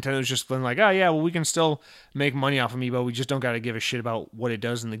 Nintendo's just been like, oh yeah, well, we can still make money off Amiibo. We just don't got to give a shit about what it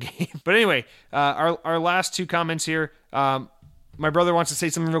does in the game. But anyway, our last 2 comments here. My brother wants to say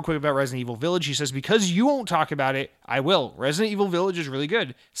something real quick about Resident Evil Village. He says, because you won't talk about it, I will. Resident Evil Village is really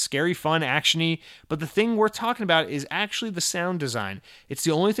good. Scary, fun, actiony. But the thing we're talking about is actually the sound design. It's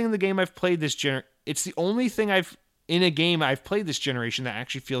the only thing in the game I've played this It's the only thing in a game I've played this generation that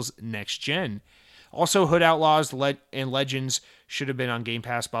actually feels next gen. Also, Hood Outlaws and Legends should have been on Game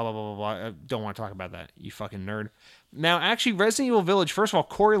Pass, blah, blah, blah, blah, blah. I don't want to talk about that, you fucking nerd. Now, actually, Resident Evil Village, first of all,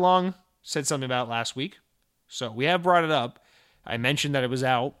 Corey Long said something about it last week. So we have brought it up. I mentioned that it was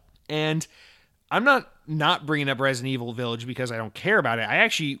out. And I'm not bringing up Resident Evil Village because I don't care about it. I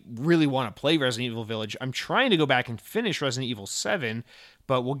actually really want to play Resident Evil Village. I'm trying to go back and finish Resident Evil 7,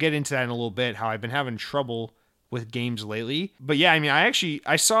 but we'll get into that in a little bit, how I've been having trouble with games lately. But yeah, I mean,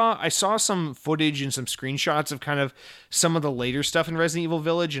 I saw some footage and some screenshots of kind of some of the later stuff in Resident Evil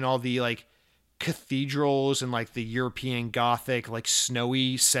Village and all the like cathedrals and like the European Gothic like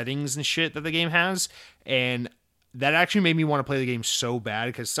snowy settings and shit that the game has. And that actually made me want to play the game so bad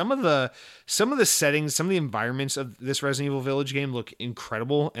because some of the settings, some of the environments of this Resident Evil Village game look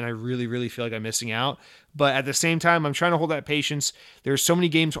incredible, and I really, really feel like I'm missing out. But at the same time, I'm trying to hold that patience. There's so many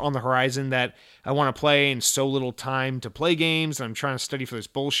games on the horizon that I want to play and so little time to play games, and I'm trying to study for this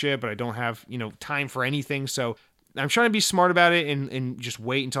bullshit, but I don't have, time for anything. So I'm trying to be smart about it and just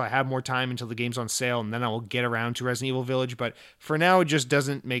wait until I have more time until the game's on sale, and then I will get around to Resident Evil Village. But for now, it just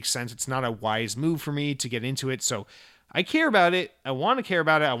doesn't make sense. It's not a wise move for me to get into it. So I care about it. I want to care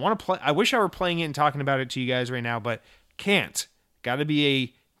about it. I want to play. I wish I were playing it and talking about it to you guys right now, but can't. Got to be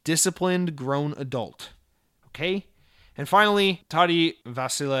a disciplined, grown adult. Okay? And finally, Toddy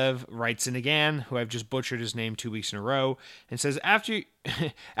Vasilev writes in again, who I've just butchered his name 2 weeks in a row, and says, after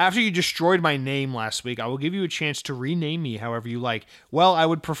you destroyed my name last week, I will give you a chance to rename me however you like. Well, I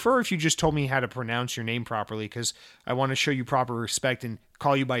would prefer if you just told me how to pronounce your name properly, because I want to show you proper respect and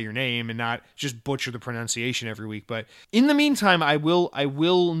call you by your name and not just butcher the pronunciation every week. But in the meantime, I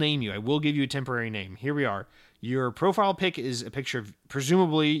will name you. I will give you a temporary name. Here we are. Your profile pic is a picture of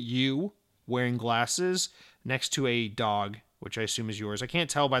presumably you wearing glasses next to a dog, which I assume is yours. I can't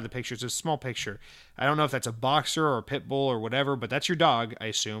tell by the picture. It's a small picture. I don't know if that's a boxer or a pit bull or whatever, but that's your dog, I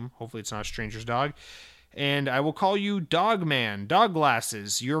assume. Hopefully it's not a stranger's dog. And I will call you Dog Man, Dog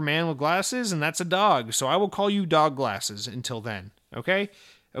Glasses. You're a man with glasses, and that's a dog. So I will call you Dog Glasses until then. Okay?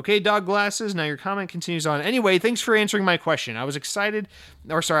 Okay, Dog Glasses. Now your comment continues on. Anyway, thanks for answering my question. I was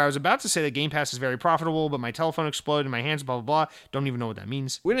about to say that Game Pass is very profitable, but my telephone exploded in my hands, blah, blah, blah. Don't even know what that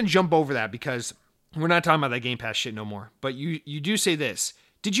means. We're going to jump over that because we're not talking about that Game Pass shit no more. But you do say this.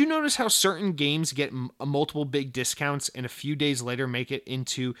 Did you notice how certain games get multiple big discounts and a few days later make it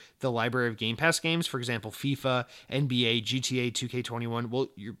into the library of Game Pass games? For example, FIFA, NBA, GTA, 2K21. Well,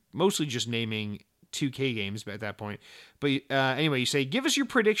 you're mostly just naming 2K games at that point. But anyway, you say, give us your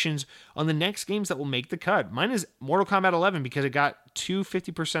predictions on the next games that will make the cut. Mine is Mortal Kombat 11 because it got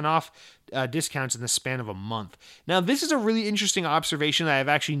 50% off discounts in the span of a month. Now, this is a really interesting observation that I've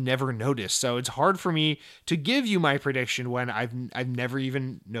actually never noticed. So it's hard for me to give you my prediction when I've never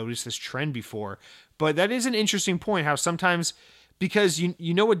even noticed this trend before. But that is an interesting point, how sometimes Because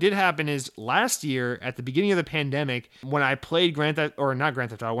you know what did happen is last year at the beginning of the pandemic, when I played when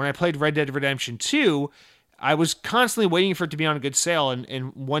I played Red Dead Redemption 2, I was constantly waiting for it to be on a good sale,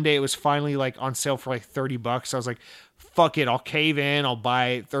 and one day it was finally like on sale for like $30. I was like, fuck it, I'll cave in, I'll buy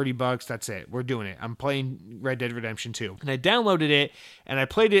it, $30, that's it. We're doing it. I'm playing Red Dead Redemption 2. And I downloaded it and I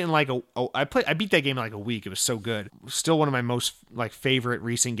played it in like I beat that game in like a week. It was so good. Still one of my most like favorite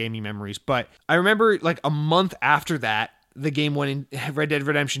recent gaming memories. But I remember like a month after that, Red Dead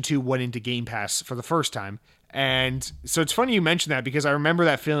Redemption 2 went into Game Pass for the first time. And so it's funny you mentioned that because I remember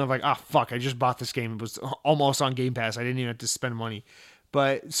that feeling of like, oh, fuck, I just bought this game. It was almost on Game Pass. I didn't even have to spend money.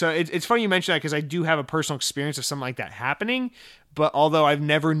 But so it's funny you mention that because I do have a personal experience of something like that happening. But although I've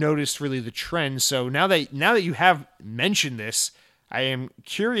never noticed really the trend. So now that you have mentioned this, I am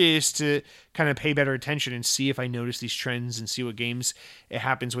curious to kind of pay better attention and see if I notice these trends and see what games it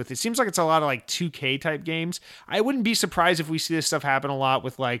happens with. It seems like it's a lot of like 2K type games. I wouldn't be surprised if we see this stuff happen a lot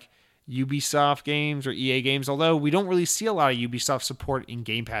with like Ubisoft games or EA games, although we don't really see a lot of Ubisoft support in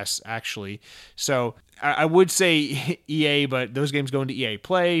Game Pass actually. So I would say EA, but those games go into EA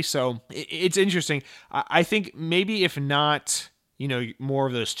Play, so it's interesting. I think maybe if not, more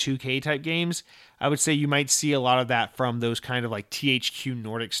of those 2K type games, I would say you might see a lot of that from those kind of like THQ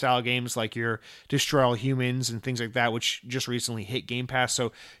Nordic style games like your Destroy All Humans and things like that, which just recently hit Game Pass.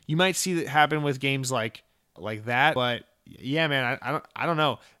 So you might see that happen with games like that, but yeah, man, I don't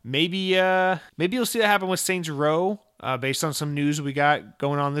know. Maybe you'll see that happen with Saints Row, based on some news we got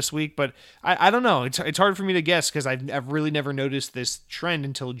going on this week. But I don't know. It's hard for me to guess because I've really never noticed this trend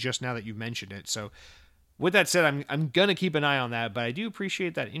until just now that you've mentioned it. So with that said, I'm gonna keep an eye on that. But I do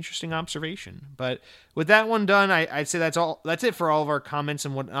appreciate that interesting observation. But with that one done, I'd say that's it for all of our comments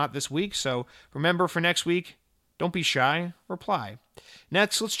and whatnot this week. So remember for next week, don't be shy, reply.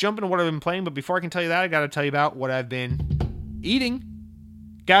 Next, let's jump into what I've been playing, but before I can tell you that, I got to tell you about what I've been eating.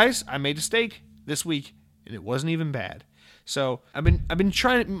 Guys, I made a steak this week, and it wasn't even bad. So I've been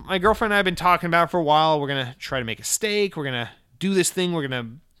trying, my girlfriend and I have been talking about it for a while. We're going to try to make a steak. We're going to do this thing. We're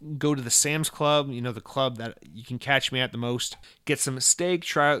going to go to the Sam's Club, the club that you can catch me at the most, get some steak,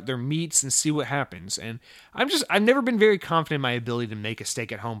 try out their meats, and see what happens. And I've never been very confident in my ability to make a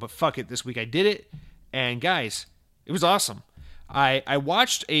steak at home, but fuck it, this week I did it. And guys, it was awesome. I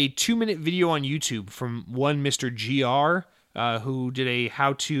watched a 2-minute video on YouTube from one Mr. GR, who did a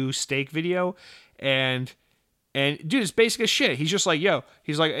how-to steak video, and dude, it's basic as shit. He's just like,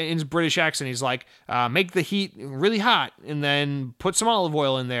 he's like, in his British accent, he's like, make the heat really hot, and then put some olive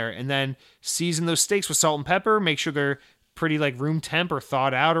oil in there, and then season those steaks with salt and pepper, make sure they're pretty like room temp or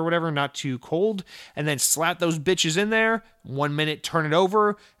thawed out or whatever, not too cold, and then slap those bitches in there. 1 minute, turn it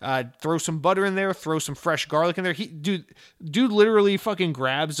over, throw some butter in there, throw some fresh garlic in there. Dude literally fucking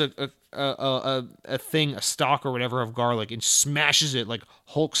grabs a stalk or whatever of garlic and smashes it like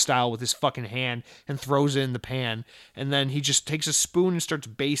Hulk style with his fucking hand and throws it in the pan. And then he just takes a spoon and starts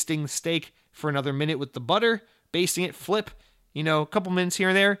basting the steak for another minute with the butter, basting it, flip, a couple minutes here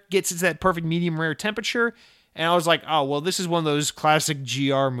and there, gets it to that perfect medium rare temperature. And I was like, oh, well, this is one of those classic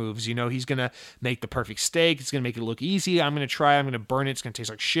GR moves. He's going to make the perfect steak. It's going to make it look easy. I'm going to try. I'm going to burn it. It's going to taste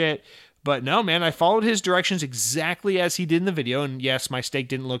like shit. But no, man, I followed his directions exactly as he did in the video. And yes, my steak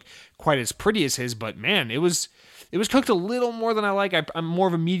didn't look quite as pretty as his, but man, it was cooked a little more than I like. I'm more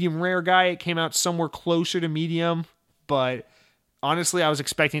of a medium rare guy. It came out somewhere closer to medium, but honestly, I was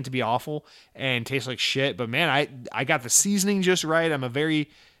expecting it to be awful and taste like shit. But man, I got the seasoning just right.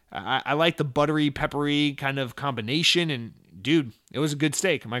 I like the buttery, peppery kind of combination, and dude, it was a good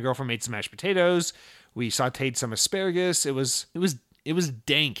steak. My girlfriend made some mashed potatoes. We sauteed some asparagus. It was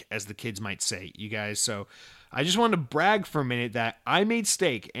dank, as the kids might say, you guys. So I just wanted to brag for a minute that I made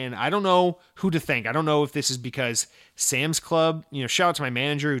steak, and I don't know who to thank. I don't know if this is because Sam's Club, shout out to my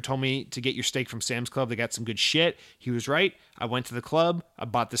manager who told me to get your steak from Sam's Club. They got some good shit. He was right. I went to the club. I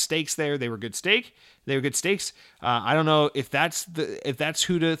bought the steaks there. They were good steak. They were good steaks. I don't know if that's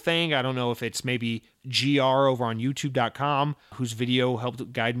who to thank. I don't know if it's maybe GR over on YouTube.com, whose video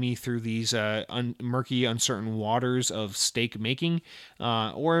helped guide me through these murky, uncertain waters of steak making,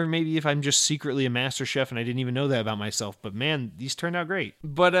 or maybe if I'm just secretly a master chef and I didn't even know that about myself. But man, these turned out great.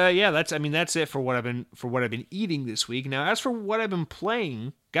 But yeah, that's it for what I've been eating this week. Now, as for what I've been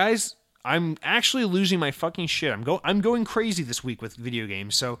playing, guys, I'm actually losing my fucking shit. I'm going crazy this week with video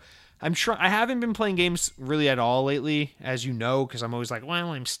games. So I haven't been playing games really at all lately, as you know, because I'm always like,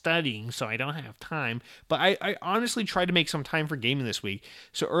 well, I'm studying, so I don't have time. But I honestly tried to make some time for gaming this week.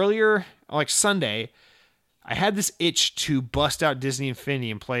 So earlier, like Sunday, I had this itch to bust out Disney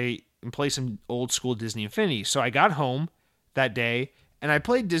Infinity and play some old school Disney Infinity. So I got home that day, And I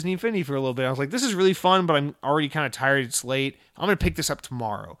played Disney Infinity for a little bit. I was like, this is really fun, but I'm already kind of tired. It's late. I'm going to pick this up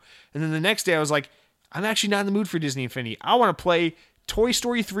tomorrow. And then the next day I was like, I'm actually not in the mood for Disney Infinity. I want to play Toy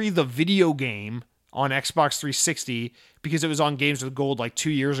Story 3, the video game, on Xbox 360 because it was on Games with Gold like 2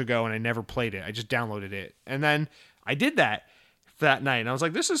 years ago and I never played it. I just downloaded it. And then I did that for that night. And I was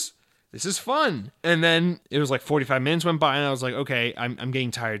like, this is fun. And then it was like 45 minutes went by and I was like, okay, I'm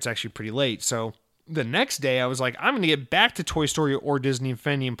getting tired. It's actually pretty late. So the next day I was like, I'm going to get back to Toy Story or Disney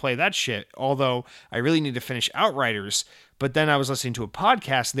Infinity and play that shit. Although I really need to finish Outriders. But then I was listening to a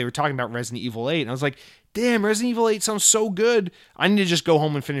podcast and they were talking about Resident Evil 8. And I was like, damn, Resident Evil 8 sounds so good. I need to just go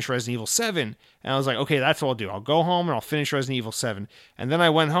home and finish Resident Evil 7. And I was like, okay, that's what I'll do. I'll go home and I'll finish Resident Evil 7. And then I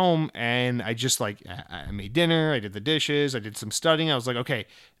went home and I just I made dinner. I did the dishes. I did some studying. I was like, okay,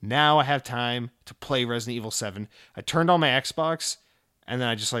 now I have time to play Resident Evil 7. I turned on my Xbox and then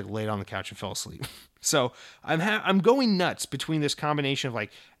I just laid on the couch and fell asleep. So I'm going nuts between this combination of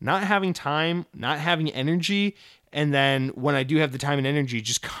not having time, not having energy, and then when I do have the time and energy,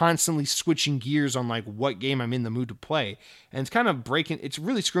 just constantly switching gears on what game I'm in the mood to play. And it's kind of it's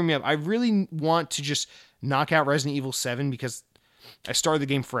really screwing me up. I really want to just knock out Resident Evil 7 because I started the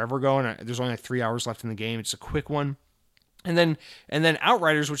game forever ago and there's only 3 hours left in the game. It's a quick one. And then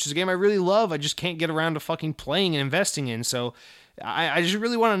Outriders, which is a game I really love, I just can't get around to fucking playing and investing in. So I just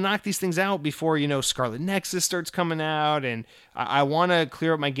really want to knock these things out before, Scarlet Nexus starts coming out. And I want to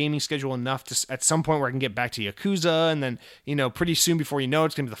clear up my gaming schedule enough to at some point where I can get back to Yakuza. And then, pretty soon before it's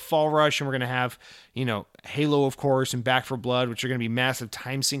going to be the Fall Rush. And we're going to have, Halo, of course, and Back 4 Blood, which are going to be massive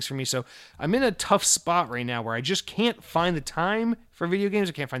time sinks for me. So I'm in a tough spot right now where I just can't find the time for video games.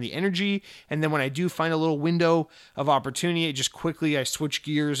 I can't find the energy. And then when I do find a little window of opportunity, it just quickly I switch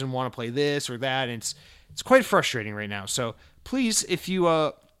gears and want to play this or that. And it's quite frustrating right now. So please, if you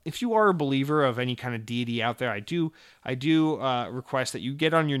are a believer of any kind of deity out there, I do request that you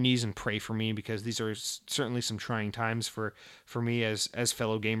get on your knees and pray for me because these are certainly some trying times for me as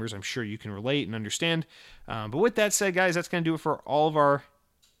fellow gamers. I'm sure you can relate and understand. But with that said, guys, that's going to do it for all of our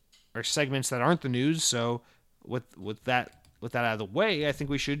segments that aren't the news. So with that out of the way, I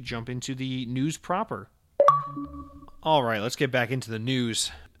think we should jump into the news proper. All right, let's get back into the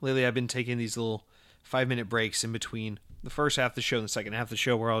news. Lately, I've been taking these little 5-minute breaks in between the first half of the show and the second half of the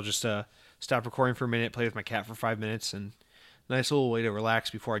show where I'll just stop recording for a minute, play with my cat for 5 minutes, and nice little way to relax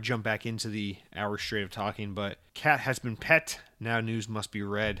before I jump back into the hour straight of talking. But cat has been pet, now news must be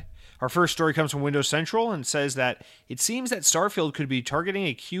read. Our first story comes from Windows Central and says that it seems that Starfield could be targeting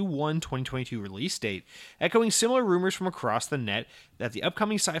a Q1 2022 release date, echoing similar rumors from across the net that the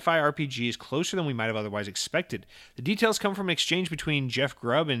upcoming sci-fi RPG is closer than we might have otherwise expected. The details come from an exchange between Jeff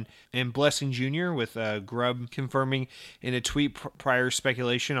Grubb and Blessing Jr., with Grubb confirming in a tweet prior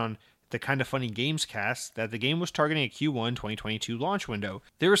speculation on the Kinda Funny Games cast that the game was targeting a Q1 2022 launch window.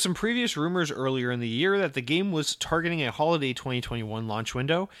 There were some previous rumors earlier in the year that the game was targeting a holiday 2021 launch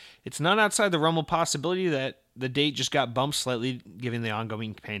window. It's not outside the realm of possibility that the date just got bumped slightly given the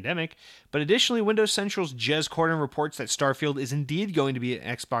ongoing pandemic. But additionally, Windows Central's Jez Corden reports that Starfield is indeed going to be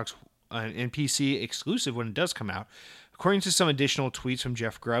an Xbox and PC exclusive when it does come out. According to some additional tweets from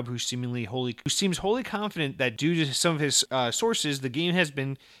Jeff Grubb, who seems wholly confident that due to some of his sources, the game has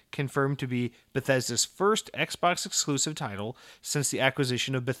been confirmed to be Bethesda's first Xbox exclusive title since the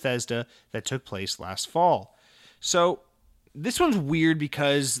acquisition of Bethesda that took place last fall. So this one's weird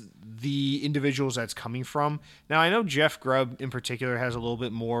because the individuals that's coming from. Now, I know Jeff Grubb in particular has a little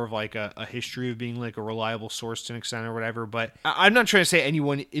bit more of a history of being a reliable source to an extent or whatever, but I'm not trying to say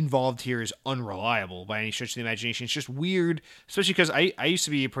anyone involved here is unreliable by any stretch of the imagination. It's just weird, especially because I used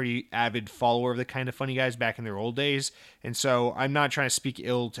to be a pretty avid follower of the Kinda Funny guys back in their old days, and so I'm not trying to speak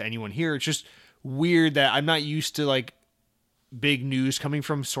ill to anyone here. It's just weird that I'm not used to big news coming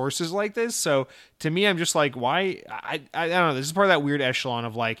from sources like this. So to me, I'm just why? I don't know. This is part of that weird echelon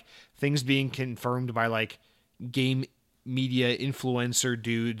of things being confirmed by game media influencer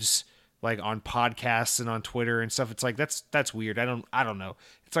dudes on podcasts and on Twitter and stuff. It's that's weird. I don't know.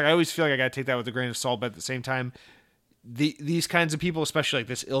 It's I always feel I gotta take that with a grain of salt, but at the same time, these kinds of people, especially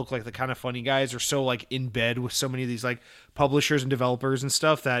this ilk, the Kinda Funny guys, are so in bed with so many of these publishers and developers and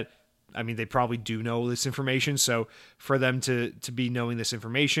stuff that they probably do know this information. So for them to be knowing this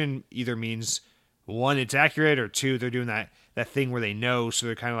information either means, one, it's accurate, or two, they're doing that thing where they know. So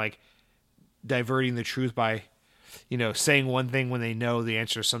they're kind of diverting the truth by, saying one thing when they know the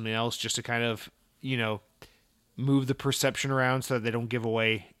answer is something else, just to kind of, move the perception around so that they don't give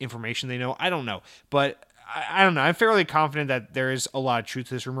away information they know. I don't know. But I don't know. I'm fairly confident that there is a lot of truth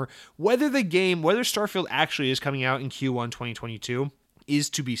to this rumor. Whether Starfield actually is coming out in Q1 2022, is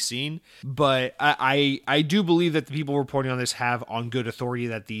to be seen. But I do believe that the people reporting on this have on good authority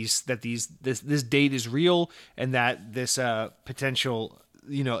that this date is real, and that this potential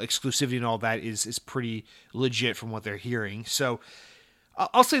exclusivity and all that is pretty legit from what they're hearing. So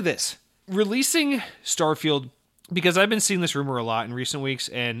I'll say this: releasing Starfield, because I've been seeing this rumor a lot in recent weeks,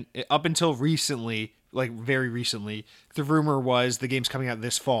 and up until recently, like very recently, the rumor was the game's coming out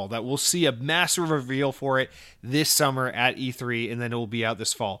this fall, that we'll see a massive reveal for it this summer at E3, and then it will be out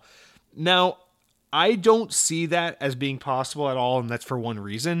this fall. Now, I don't see that as being possible at all, and that's for one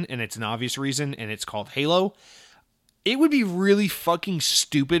reason, and it's an obvious reason, and it's called Halo. It would be really fucking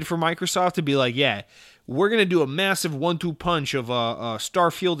stupid for Microsoft to be like, yeah, we're going to do a massive 1-2 punch of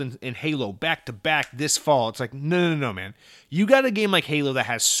Starfield and Halo back to back this fall. It's like, no, man. You got a game like Halo that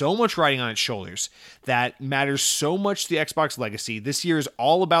has so much riding on its shoulders, that matters so much to the Xbox legacy. This year is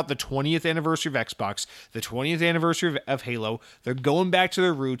all about the 20th anniversary of Xbox, the 20th anniversary of Halo. They're going back to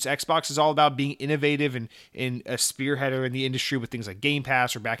their roots. Xbox is all about being innovative and a spearheader in the industry with things like Game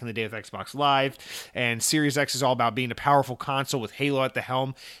Pass, or back in the day with Xbox Live. And Series X is all about being a powerful console with Halo at the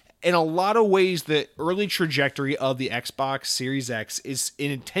helm. In a lot of ways, the early trajectory of the Xbox Series X is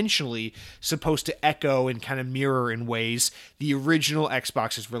intentionally supposed to echo and kind of mirror in ways the original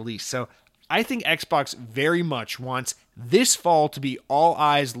Xbox's release. So I think Xbox very much wants this fall to be all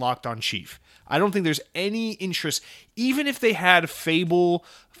eyes locked on Chief. I don't think there's any interest, even if they had Fable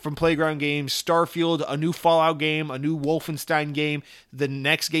from Playground Games, Starfield, a new Fallout game, a new Wolfenstein game, the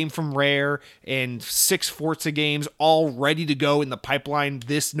next game from Rare, and 6 Forza games all ready to go in the pipeline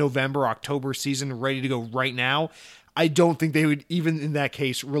this November, October season, ready to go right now. I don't think they would, even in that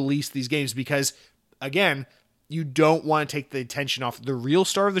case, release these games because, again, you don't want to take the attention off the real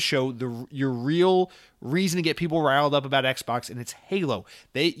star of the show, your real reason to get people riled up about Xbox, and it's Halo.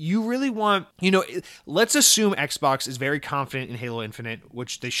 You really want, let's assume Xbox is very confident in Halo Infinite,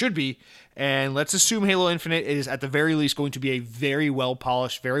 which they should be, and let's assume Halo Infinite is at the very least going to be a very well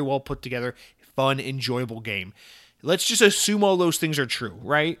polished, very well put together, fun, enjoyable game. Let's just assume all those things are true,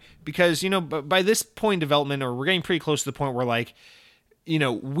 right? Because, by this point in development, or we're getting pretty close to the point where, like,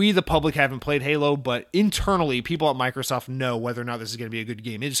 we, the public, haven't played Halo, but internally, people at Microsoft know whether or not this is going to be a good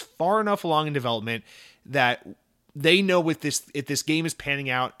game. It is far enough along in development that they know if this game is panning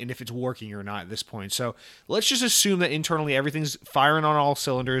out and if it's working or not at this point. So let's just assume that internally everything's firing on all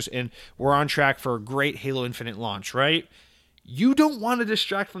cylinders and we're on track for a great Halo Infinite launch, right? You don't want to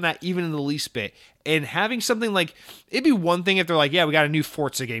distract from that even in the least bit. And having something like, it'd be one thing if they're like, yeah, we got a new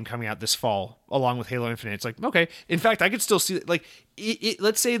Forza game coming out this fall along with Halo Infinite. It's like, okay. In fact, I could still see, like,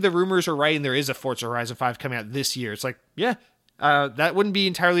 let's say the rumors are right and there is a Forza Horizon 5 coming out this year. It's like, yeah, that wouldn't be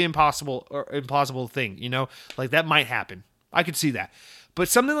entirely impossible or implausible thing, Like, that might happen. I could see that. But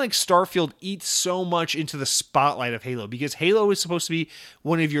something like Starfield eats so much into the spotlight of Halo because Halo is supposed to be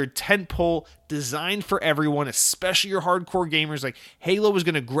one of your tentpole, designed for everyone, especially your hardcore gamers. Like, Halo is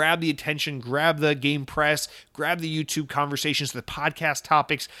going to grab the attention, grab the game press, grab the YouTube conversations, the podcast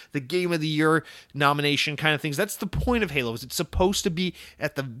topics, the Game of the Year nomination kind of things. That's the point of Halo, is it's supposed to be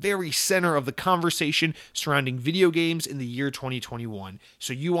at the very center of the conversation surrounding video games in the year 2021.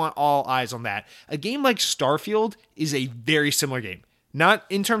 So you want all eyes on that. A game like Starfield is a very similar game. Not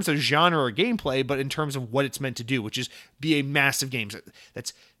in terms of genre or gameplay, but in terms of what it's meant to do, which is be a massive game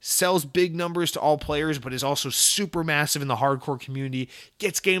that sells big numbers to all players, but is also super massive in the hardcore community,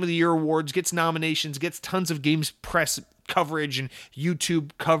 gets Game of the Year awards, gets nominations, gets tons of games press coverage and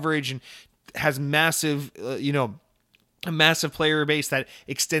YouTube coverage, and has massive, a massive player base that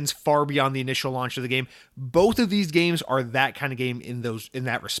extends far beyond the initial launch of the game. Both of these games are that kind of game in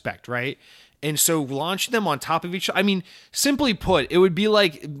that respect, right? And so launching them on top of each other, I mean, simply put, it would be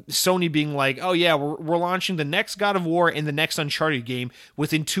like Sony being like, oh yeah, we're launching the next God of War and the next Uncharted game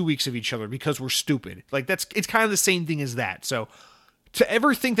within 2 weeks of each other because we're stupid. Like, it's kind of the same thing as that. So to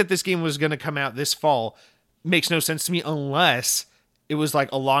ever think that this game was going to come out this fall makes no sense to me, unless it was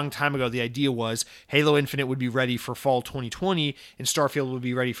like a long time ago. The idea was Halo Infinite would be ready for fall 2020 and Starfield would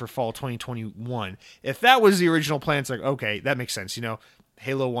be ready for fall 2021. If that was the original plan, it's like, okay, that makes sense,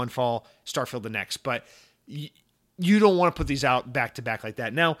 Halo one fall, Starfield the next. But you don't want to put these out back to back like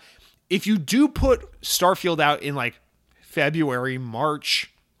that. Now, if you do put Starfield out in like February,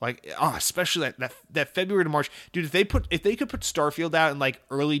 March, like especially that February to March, dude, if they could put Starfield out in like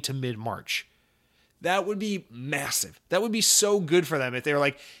early to mid March, that would be massive. That would be so good for them if they were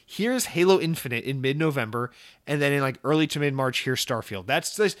like, here's Halo Infinite in mid-November, and then in like early to mid-March, here's Starfield.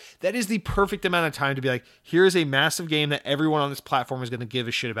 That is the perfect amount of time to be like, here's a massive game that everyone on this platform is going to give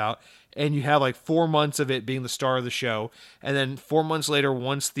a shit about, and you have like 4 months of it being the star of the show, and then 4 months later,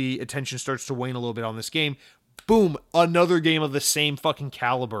 once the attention starts to wane a little bit on this game, boom, another game of the same fucking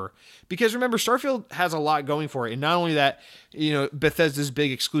caliber. Because remember, Starfield has a lot going for it. And not only that, Bethesda's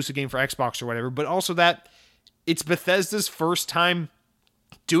big exclusive game for Xbox or whatever, but also that it's Bethesda's first time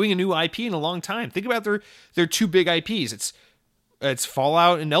doing a new IP in a long time. Think about their two big IPs. It's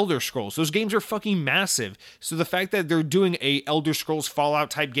Fallout and Elder Scrolls. Those games are fucking massive. So the fact that they're doing a Elder Scrolls Fallout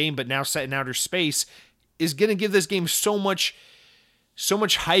type game, but now set in outer space, is going to give this game so much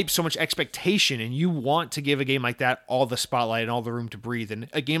hype, so much expectation, and you want to give a game like that all the spotlight and all the room to breathe. And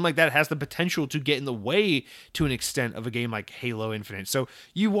a game like that has the potential to get in the way to an extent of a game like Halo Infinite. So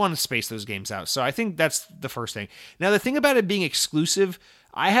you want to space those games out. So I think that's the first thing. Now, the thing about it being exclusive,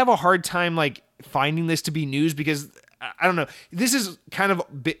 I have a hard time finding this to be news because I don't know. This is kind of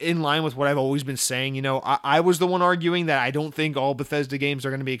in line with what I've always been saying. I was the one arguing that I don't think all Bethesda games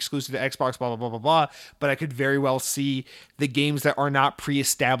are going to be exclusive to Xbox, blah, blah, blah, blah, blah. But I could very well see the games that are not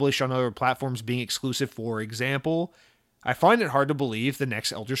pre-established on other platforms being exclusive. For example, I find it hard to believe the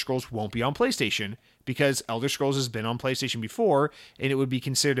next Elder Scrolls won't be on PlayStation because Elder Scrolls has been on PlayStation before, and it would be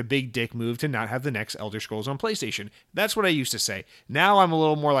considered a big dick move to not have the next Elder Scrolls on PlayStation. That's what I used to say. Now I'm a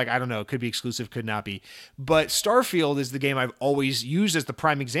little more I don't know, it could be exclusive, could not be. But Starfield is the game I've always used as the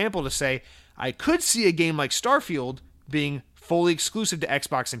prime example to say I could see a game like Starfield being fully exclusive to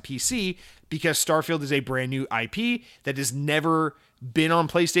Xbox and PC because Starfield is a brand new IP that has never been on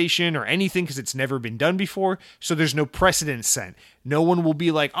PlayStation or anything because it's never been done before. So there's no precedent set. No one will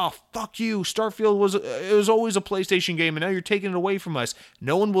be like, oh, fuck you. Starfield was always a PlayStation game and now you're taking it away from us.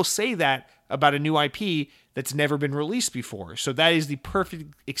 No one will say that about a new IP that's never been released before. So that is the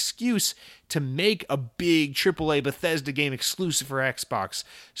perfect excuse to make a big AAA Bethesda game exclusive for Xbox.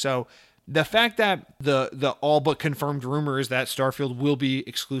 So the fact that the all but confirmed rumor is that Starfield will be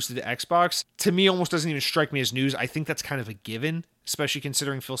exclusive to Xbox, to me almost doesn't even strike me as news. I think that's kind of a given, especially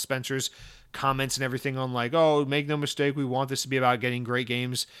considering Phil Spencer's comments and everything on oh, make no mistake, we want this to be about getting great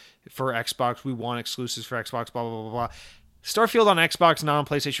games for Xbox. We want exclusives for Xbox, blah, blah, blah, blah. Starfield on Xbox, not on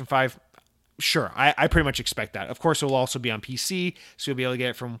PlayStation 5. Sure, I pretty much expect that. Of course, it will also be on PC, so you'll be able to get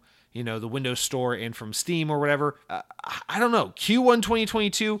it from the Windows Store and from Steam or whatever. I don't know. Q1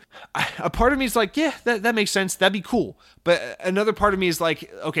 2022, a part of me is yeah, that makes sense. That'd be cool. But another part of me is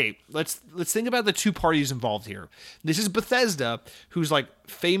okay, let's think about the two parties involved here. This is Bethesda, who's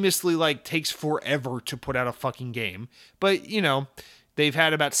famously takes forever to put out a fucking game. But, they've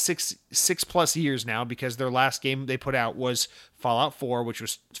had about six plus years now because their last game they put out was Fallout 4, which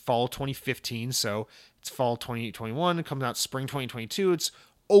was fall 2015. So it's fall 2021. It comes out spring 2022. It's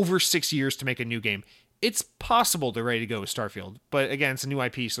over 6 years to make a new game. It's possible they're ready to go with Starfield, but again, it's a new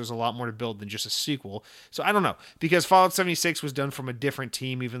IP, so there's a lot more to build than just a sequel. So I don't know, because Fallout 76 was done from a different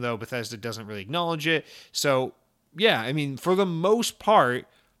team, even though Bethesda doesn't really acknowledge it. So yeah, I mean, for the most part,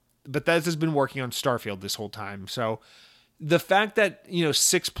 Bethesda's been working on Starfield this whole time. So the fact that,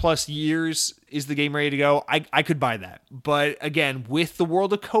 6+ years is the game ready to go, I could buy that. But again, with the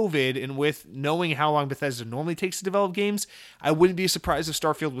world of COVID and with knowing how long Bethesda normally takes to develop games, I wouldn't be surprised if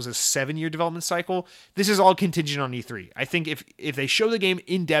Starfield was a 7-year development cycle. This is all contingent on E3. I think if they show the game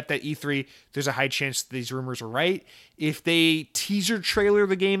in depth at E3, there's a high chance that these rumors are right. If they teaser trailer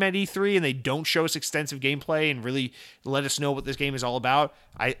the game at E3 and they don't show us extensive gameplay and really let us know what this game is all about,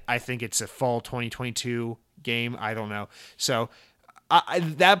 I think it's a fall 2022 game. I don't know. So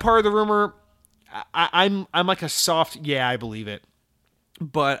that part of the rumor, I'm like a soft, yeah, I believe it.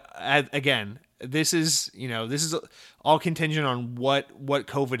 But again, this is all contingent on what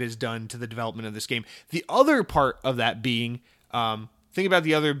COVID has done to the development of this game. The other part of that being, think about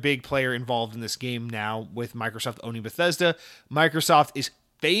the other big player involved in this game now with Microsoft owning Bethesda. Microsoft is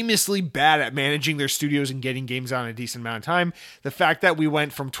famously bad at managing their studios and getting games out in a decent amount of time. The fact that we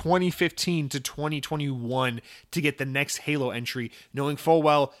went from 2015 to 2021 to get the next Halo entry, knowing full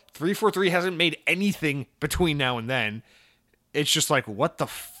well 343 hasn't made anything between now and then. It's just what the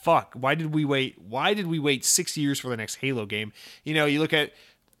fuck? Why did we wait 6 years for the next Halo game? You look at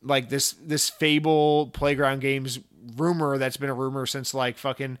this Fable Playground Games rumor that's been a rumor since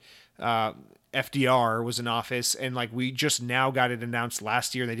fucking FDR was in office, and we just now got it announced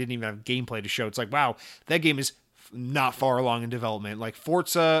last year. They didn't even have gameplay to show. It's wow, that game is not far along in development.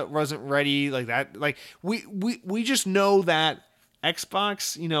 Forza wasn't ready, that. We just know that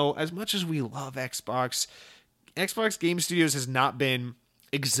Xbox, as much as we love Xbox Game Studios has not been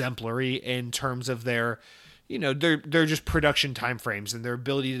exemplary in terms of their they're just production timeframes and their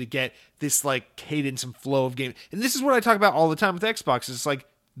ability to get this cadence and flow of game. And this is what I talk about all the time with Xbox. It's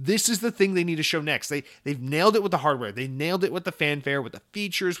This is the thing they need to show next. They've nailed it with the hardware. They nailed it with the fanfare, with the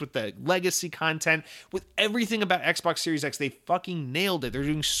features, with the legacy content, with everything about Xbox Series X. They fucking nailed it. They're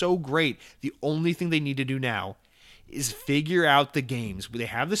doing so great. The only thing they need to do now is figure out the games. They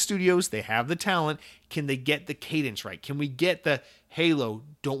have the studios, they have the talent. Can they get the cadence right? Can we get the Halo?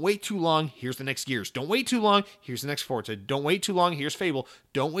 Don't wait too long. Here's the next Gears. Don't wait too long. Here's the next Forza. Don't wait too long. Here's Fable.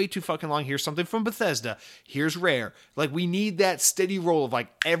 Don't wait too fucking long. Here's something from Bethesda. Here's Rare. Like, we need that steady roll of like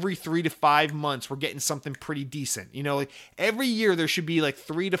every 3 to 5 months we're getting something pretty decent. You know, like every year there should be like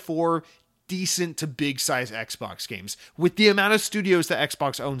 3 to 4 decent to big size Xbox games with the amount of studios that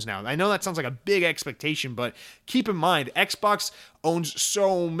Xbox owns now. I know that sounds like a big expectation, but keep in mind, Xbox owns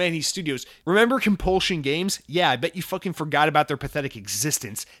so many studios. Remember Compulsion Games? Yeah, I bet you fucking forgot about their pathetic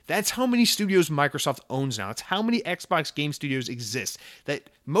existence. That's how many studios Microsoft owns now. It's how many Xbox game studios exist.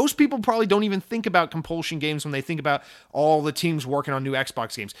 That most people probably don't even think about Compulsion Games when they think about all the teams working on new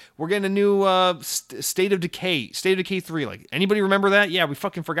Xbox games. We're getting a new State of Decay 3. Like, anybody remember that? Yeah, we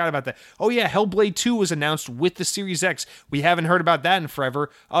fucking forgot about that. Oh yeah, Hellblade 2 was announced with the Series X. We haven't heard about that in forever.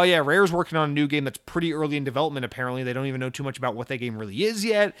 Oh yeah, Rare's working on a new game that's pretty early in development apparently. They don't even know too much about what that game really is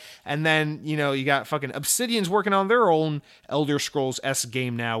yet. And then, you know, you got fucking Obsidian's working on their own Elder Scrolls-esque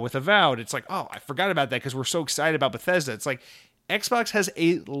game now with Avowed. It's like, oh, I forgot about that because we're so excited about Bethesda. It's like, Xbox has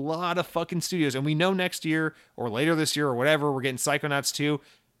a lot of fucking studios, and we know next year or later this year or whatever, we're getting Psychonauts 2.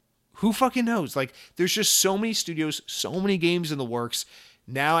 Who fucking knows? Like, there's just so many studios, so many games in the works.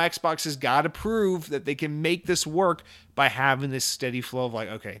 Now Xbox has got to prove that they can make this work by having this steady flow of like,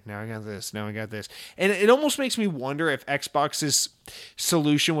 okay, now I got this, now I got this. And it almost makes me wonder if Xbox's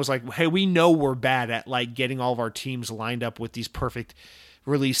solution was like, hey, we know we're bad at like getting all of our teams lined up with these perfect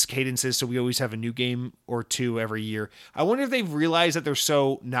release cadences, so we always have a new game or two every year. I wonder if they've realized that they're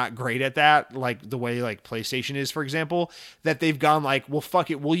so not great at that, like the way like PlayStation is, for example, that they've gone like, well, fuck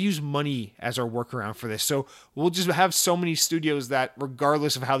it, we'll use money as our workaround for this. So we'll just have so many studios that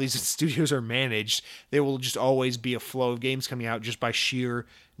regardless of how these studios are managed, there will just always be a flow of games coming out just by sheer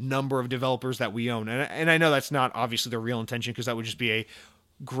number of developers that we own. And I know that's not obviously their real intention, because that would just be a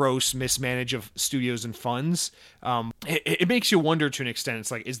gross mismanage of studios and funds. It makes you wonder to an extent. It's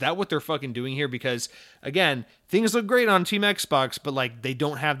like, is that what they're fucking doing here? Because again, things look great on Team Xbox, but like they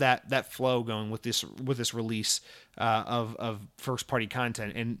don't have that flow going with this release of first party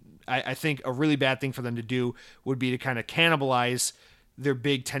content. And I think a really bad thing for them to do would be to kind of cannibalize their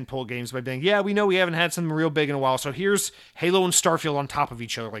big tentpole games by being, yeah, we know we haven't had something real big in a while, so here's Halo and Starfield on top of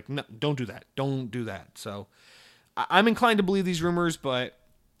each other. Like, no, don't do that. Don't do that. So I'm inclined to believe these rumors, but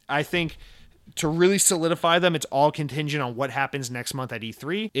I think to really solidify them, it's all contingent on what happens next month at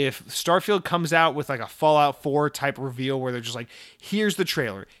E3. If Starfield comes out with like a Fallout 4 type reveal where they're just like, here's the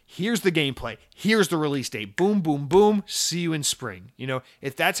trailer, here's the gameplay, here's the release date, boom, boom, boom, see you in spring. You know,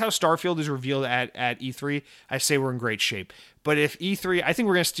 if that's how Starfield is revealed at E3, I say we're in great shape. But if E3, I think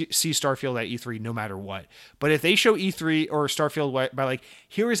we're going to see Starfield at E3 no matter what. But if they show E3 or Starfield by like,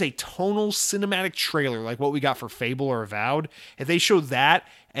 here is a tonal cinematic trailer, like what we got for Fable or Avowed, if they show that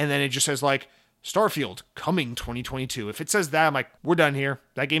and then it just says like, Starfield coming 2022. If it says that, I'm like, we're done here.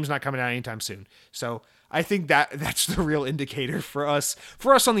 That game's not coming out anytime soon. So I think that's the real indicator for us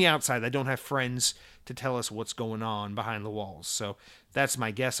on the outside that don't have friends to tell us what's going on behind the walls. So that's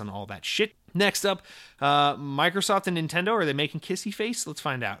my guess on all that shit. Next up, Microsoft and Nintendo, are they making kissy face? Let's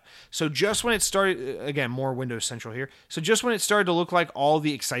find out. So just when it started, again, more Windows Central here. So just when it started to look like all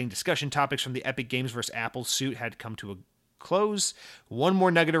the exciting discussion topics from the Epic Games versus Apple suit had come to a close, one more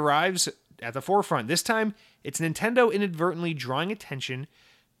nugget arrives at the forefront. This time, it's Nintendo inadvertently drawing attention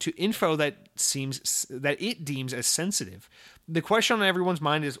to info that it deems as sensitive. The question on everyone's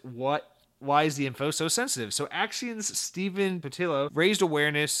mind is, why is the info so sensitive? So Axion's Stephen Patillo raised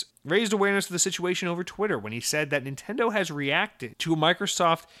awareness of the situation over Twitter when he said that Nintendo has reacted to a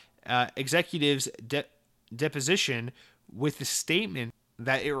Microsoft executive's deposition with the statement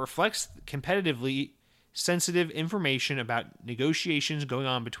that it reflects competitively sensitive information about negotiations going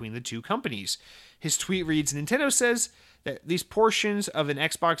on between the two companies. His tweet reads, Nintendo says that these portions of an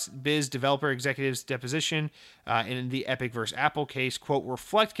Xbox Biz developer executive's deposition in the Epic vs. Apple case, quote,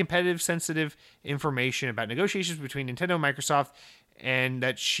 reflect competitive sensitive information about negotiations between Nintendo and Microsoft, and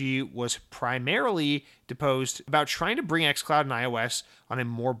that she was primarily deposed about trying to bring xCloud and iOS on a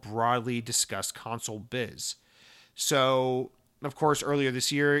more broadly discussed console biz. So, of course, earlier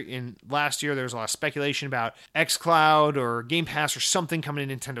this year, last year, there was a lot of speculation about xCloud or Game Pass or something coming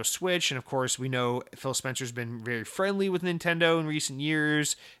to Nintendo Switch. And of course, we know Phil Spencer's been very friendly with Nintendo in recent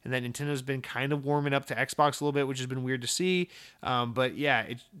years, and that Nintendo's been kind of warming up to Xbox a little bit, which has been weird to see. But yeah,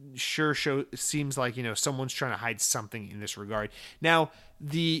 it sure seems like, someone's trying to hide something in this regard. Now,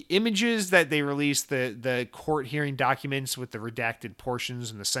 the images that they released, the court hearing documents with the redacted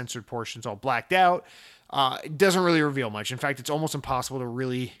portions and the censored portions all blacked out, it doesn't really reveal much. In fact, it's almost impossible to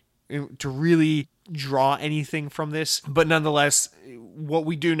really draw anything from this. But nonetheless, what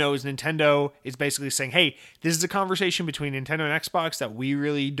we do know is Nintendo is basically saying, hey, this is a conversation between Nintendo and Xbox that we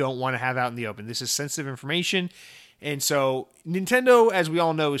really don't want to have out in the open. This is sensitive information. And so Nintendo, as we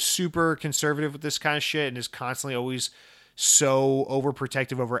all know, is super conservative with this kind of shit and is constantly always so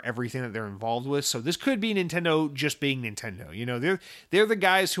overprotective over everything that they're involved with. So this could be Nintendo just being Nintendo. You know, they're the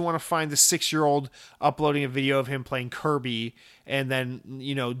guys who want to find the 6-year-old uploading a video of him playing Kirby and then,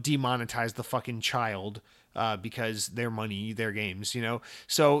 you know, demonetize the fucking child because their money, their games, you know.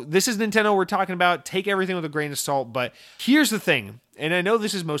 So this is Nintendo we're talking about. Take everything with a grain of salt. But here's the thing, and I know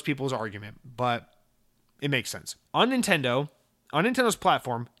this is most people's argument, but it makes sense. On Nintendo's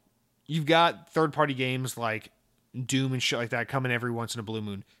platform, you've got third-party games like Doom and shit like that coming every once in a blue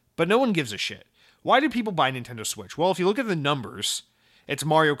moon, but no one gives a shit. Why do people buy Nintendo Switch? Well, if you look at the numbers, it's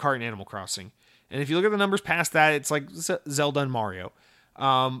Mario Kart and Animal Crossing. And if you look at the numbers past that, it's like Zelda and Mario.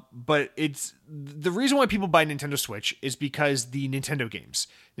 But it's the reason why people buy Nintendo Switch is because the Nintendo games.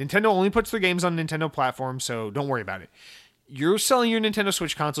 Nintendo only puts their games on Nintendo platforms, so don't worry about it. You're selling your Nintendo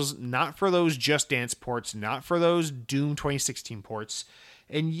Switch consoles not for those Just Dance ports, not for those Doom 2016 ports.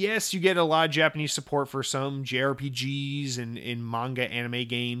 And yes, you get a lot of Japanese support for some JRPGs and manga anime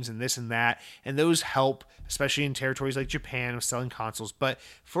games and this and that. And those help, especially in territories like Japan with selling consoles. But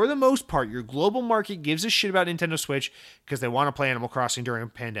for the most part, your global market gives a shit about Nintendo Switch because they want to play Animal Crossing during a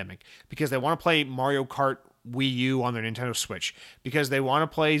pandemic. Because they want to play Mario Kart Wii U on their Nintendo Switch. Because they want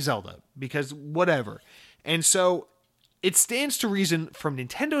to play Zelda. Because whatever. And so it stands to reason from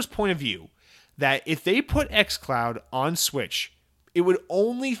Nintendo's point of view that if they put xCloud on Switch, it would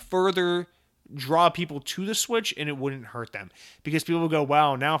only further draw people to the Switch and it wouldn't hurt them. Because people will go,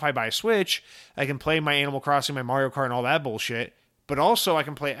 wow, now if I buy a Switch, I can play my Animal Crossing, my Mario Kart, and all that bullshit. But also I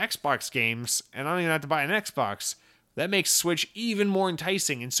can play Xbox games and I don't even have to buy an Xbox. That makes Switch even more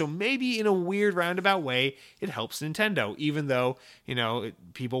enticing. And so maybe in a weird roundabout way, it helps Nintendo. Even though, you know,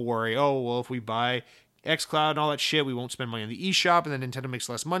 people worry, oh, well, if we buy xCloud and all that shit, we won't spend money on the eShop, and then Nintendo makes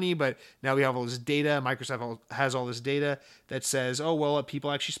less money, but now we have all this data. Microsoft has all this data that says, oh, well,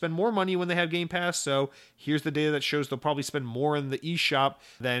 people actually spend more money when they have Game Pass, so here's the data that shows they'll probably spend more in the eShop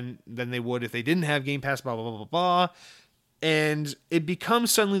than they would if they didn't have Game Pass, blah, blah, blah, blah, blah. And it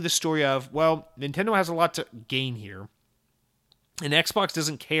becomes suddenly the story of, well, Nintendo has a lot to gain here. And Xbox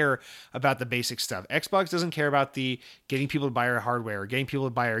doesn't care about the basic stuff. Xbox doesn't care about the getting people to buy our hardware, or getting people to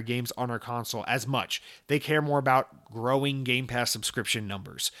buy our games on our console as much. They care more about growing Game Pass subscription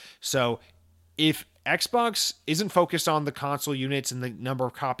numbers. So if Xbox isn't focused on the console units and the number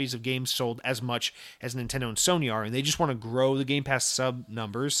of copies of games sold as much as Nintendo and Sony are, and they just want to grow the Game Pass sub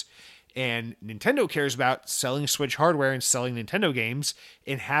numbers, and Nintendo cares about selling Switch hardware and selling Nintendo games,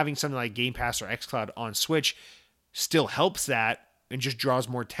 and having something like Game Pass or xCloud on Switch still helps that and just draws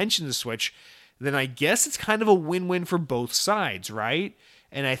more attention to the Switch, then I guess it's kind of a win-win for both sides, right?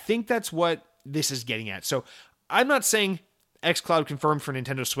 And I think that's what this is getting at. So I'm not saying xCloud confirmed for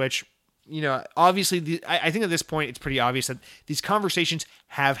Nintendo Switch. You know, obviously, I think at this point it's pretty obvious that these conversations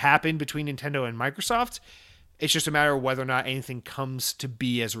have happened between Nintendo and Microsoft. It's just a matter of whether or not anything comes to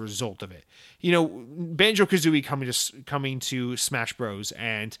be as a result of it. You know, Banjo-Kazooie coming to Smash Bros.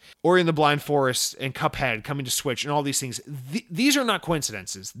 And Ori and the Blind Forest and Cuphead coming to Switch and all these things. These are not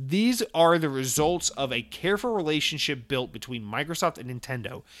coincidences. These are the results of a careful relationship built between Microsoft and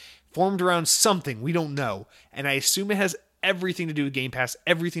Nintendo, formed around something we don't know. And I assume it has everything to do with Game Pass,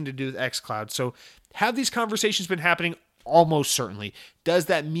 everything to do with xCloud. So have these conversations been happening? Almost certainly. Does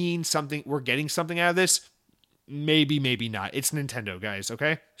that mean something? We're getting something out of this? Maybe, maybe not. It's Nintendo, guys,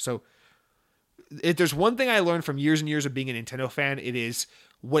 okay? So if there's one thing I learned from years and years of being a Nintendo fan, it is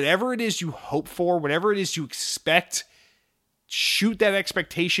whatever it is you hope for, whatever it is you expect, shoot that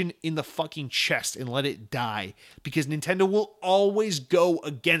expectation in the fucking chest and let it die. Because Nintendo will always go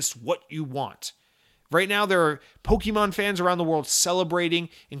against what you want. Right now, there are Pokemon fans around the world celebrating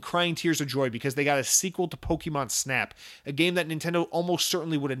and crying tears of joy because they got a sequel to Pokemon Snap, a game that Nintendo almost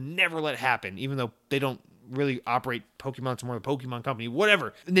certainly would have never let happen, even though they don't really operate Pokemon. It's more of a Pokemon company,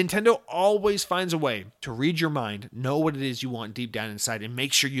 whatever. Nintendo always finds a way to read your mind, know what it is you want deep down inside, and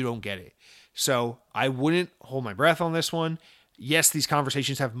make sure you don't get it. So I wouldn't hold my breath on this one. Yes, these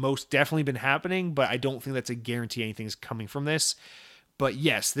conversations have most definitely been happening, but I don't think that's a guarantee anything's coming from this. But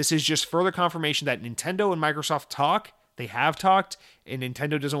yes, this is just further confirmation that Nintendo and Microsoft talk. They have talked, and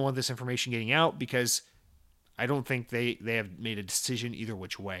Nintendo doesn't want this information getting out because I don't think they have made a decision either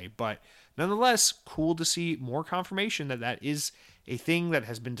which way. But nonetheless, cool to see more confirmation that is a thing that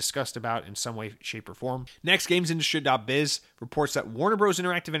has been discussed about in some way, shape, or form. Next, GamesIndustry.biz reports that Warner Bros.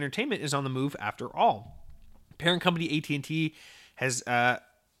 Interactive Entertainment is on the move after all. Parent company AT&T has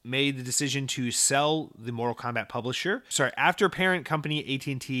made the decision to sell the Mortal Kombat publisher. After parent company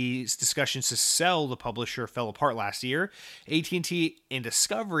AT&T's discussions to sell the publisher fell apart last year, AT&T and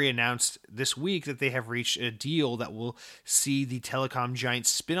Discovery announced this week that they have reached a deal that will see the telecom giant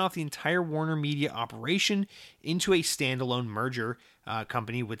spin off the entire Warner Media operation into a standalone merger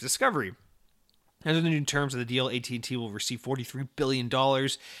company with Discovery. Under the new terms of the deal, AT&T will receive $43 billion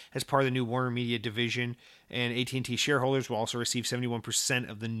as part of the new Warner Media division, and AT&T shareholders will also receive 71%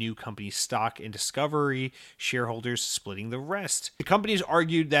 of the new company's stock, and Discovery shareholders splitting the rest. The companies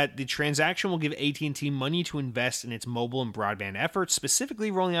argued that the transaction will give AT&T money to invest in its mobile and broadband efforts,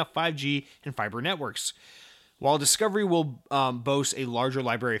 specifically rolling out 5G and fiber networks, while Discovery will boast a larger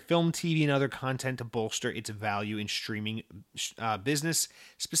library of film, TV, and other content to bolster its value in streaming business,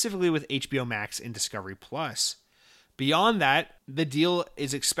 specifically with HBO Max and Discovery Plus. Beyond that, the deal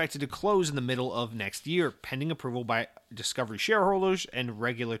is expected to close in the middle of next year, pending approval by Discovery shareholders and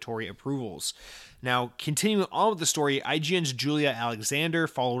regulatory approvals. Now, continuing on with the story, IGN's Julia Alexander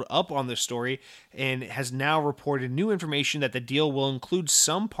followed up on this story and has now reported new information that the deal will include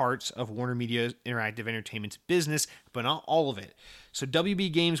some parts of Warner Media Interactive Entertainment's business, but not all of it. So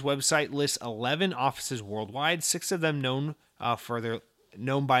WB Games website lists 11 offices worldwide, 6 of them known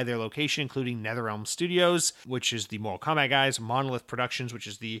by their location, including NetherRealm Studios, which is the Mortal Kombat guys, Monolith Productions, which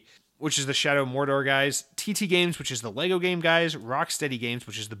is the Shadow of Mordor guys, TT Games, which is the Lego game guys, Rocksteady Games,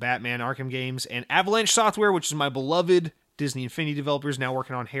 which is the Batman Arkham games, and Avalanche Software, which is my beloved Disney Infinity developers now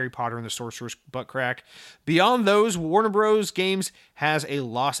working on Harry Potter and the Sorcerer's Butt Crack. Beyond those, Warner Bros. Games has a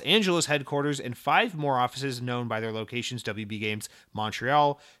Los Angeles headquarters and 5 more offices known by their locations: WB Games,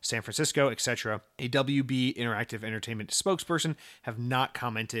 Montreal, San Francisco, etc. A WB Interactive Entertainment spokesperson have not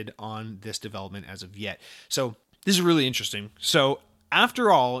commented on this development as of yet. So this is really interesting. So after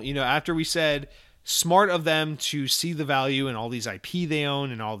all, after we said smart of them to see the value in all these IP they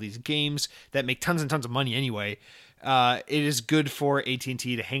own and all these games that make tons and tons of money anyway, it is good for AT&T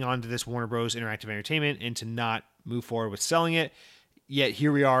to hang on to this Warner Bros. Interactive Entertainment and to not move forward with selling it. Yet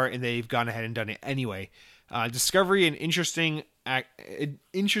here we are, and they've gone ahead and done it anyway. Discovery, an interesting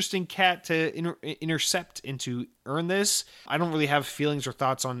cat to intercept and to earn this. I don't really have feelings or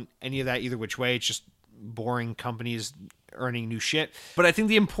thoughts on any of that either which way. It's just boring companies earning new shit. But I think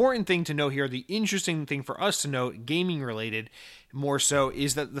the important thing to know here, the interesting thing for us to note, gaming related more so,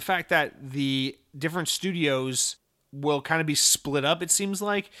 is that the fact that the different studios will kind of be split up. It seems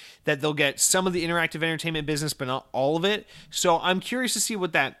like that they'll get some of the interactive entertainment business, but not all of it. So I'm curious to see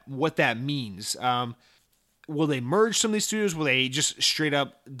what that means. Will they merge some of these studios? Will they just straight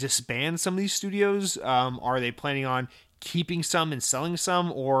up disband some of these studios? Are they planning on keeping some and selling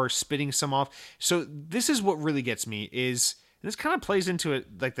some, or spitting some off? So this is what really gets me, is, and this kind of plays into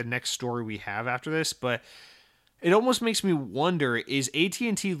it like the next story we have after this, but it almost makes me wonder, is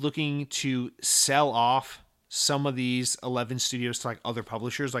AT&T looking to sell off some of these 11 studios to like other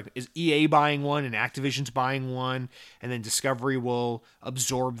publishers? Like, is EA buying one and Activision's buying one, and then Discovery will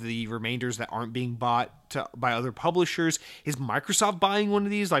absorb the remainders that aren't being bought by other publishers? Is Microsoft buying one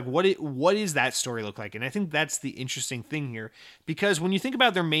of these? Like, what is that story look like? And I think that's the interesting thing here, because when you think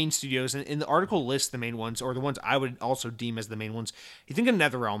about their main studios, and in the article lists the main ones, or the ones I would also deem as the main ones, you think of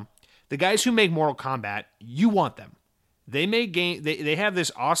NetherRealm, the guys who make Mortal Kombat, you want them. They make game. They have this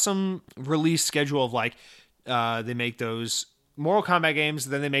awesome release schedule of like, they make those Mortal Kombat games,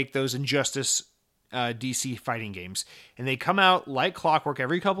 then they make those Injustice DC fighting games, and they come out like clockwork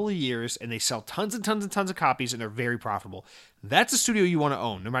every couple of years, and they sell tons and tons and tons of copies, and they're very profitable. That's a studio you want to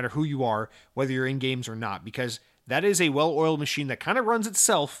own, no matter who you are, whether you're in games or not, because that is a well-oiled machine that kind of runs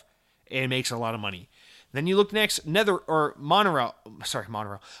itself and makes a lot of money. Then you look next, Monolith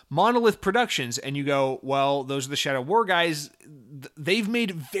Productions, and you go, well, those are the Shadow War guys. They've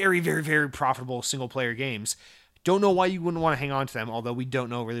made very, very, very profitable single-player games. Don't know why you wouldn't want to hang on to them, although we don't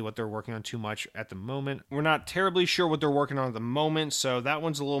know really what they're working on too much at the moment. We're not terribly sure what they're working on at the moment, so that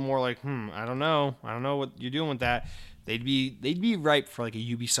one's a little more like, I don't know. I don't know what you're doing with that. They'd be ripe for like a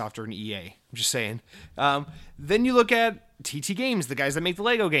Ubisoft or an EA. I'm just saying. Then you look at TT Games, the guys that make the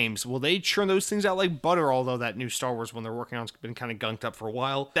Lego games. Well, they churn those things out like butter, although that new Star Wars one they're working on has been kind of gunked up for a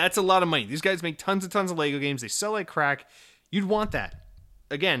while. That's a lot of money. These guys make tons and tons of Lego games. They sell like crack. You'd want that.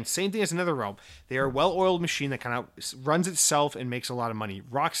 Again, same thing as NetherRealm. They are a well-oiled machine that kind of runs itself and makes a lot of money.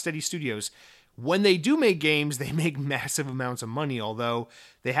 Rocksteady Studios. When they do make games, they make massive amounts of money, although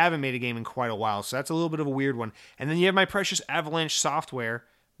they haven't made a game in quite a while. So that's a little bit of a weird one. And then you have my precious Avalanche Software,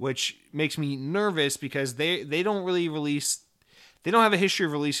 which makes me nervous because they don't really release. They don't have a history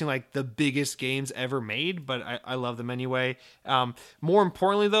of releasing like the biggest games ever made, but I love them anyway. More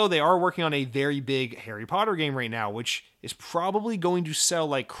importantly, though, they are working on a very big Harry Potter game right now, which is probably going to sell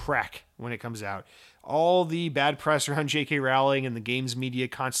like crack when it comes out. All the bad press around J.K. Rowling and the games media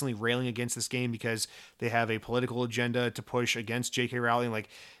constantly railing against this game because they have a political agenda to push against J.K. Rowling. Like,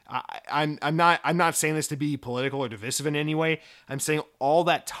 I'm not saying this to be political or divisive in any way. I'm saying all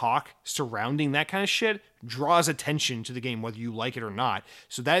that talk surrounding that kind of shit draws attention to the game, whether you like it or not.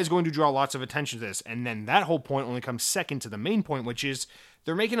 So that is going to draw lots of attention to this. And then that whole point only comes second to the main point, which is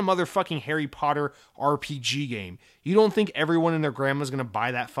they're making a motherfucking Harry Potter RPG game. You don't think everyone and their grandma's going to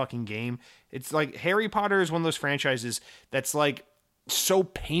buy that fucking game? It's like Harry Potter is one of those franchises that's like so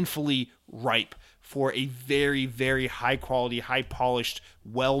painfully ripe for a very, very high quality, high polished,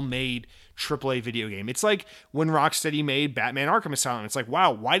 well-made AAA video game. It's like when Rocksteady made Batman Arkham Asylum. It's like,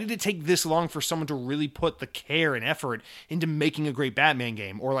 wow, why did it take this long for someone to really put the care and effort into making a great Batman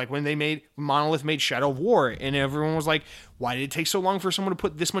game? Or like when Monolith made Shadow of War, and everyone was like, why did it take so long for someone to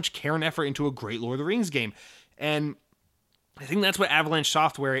put this much care and effort into a great Lord of the Rings game? And I think that's what Avalanche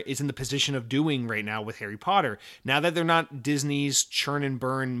Software is in the position of doing right now with Harry Potter. Now that they're not Disney's churn and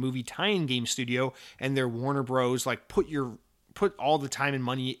burn movie tie-in game studio and they're Warner Bros. Like put all the time and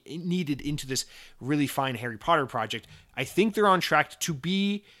money needed into this really fine Harry Potter project, I think they're on track to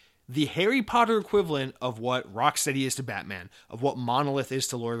be the Harry Potter equivalent of what Rocksteady is to Batman, of what Monolith is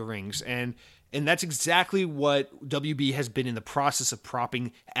to Lord of the Rings. And that's exactly what WB has been in the process of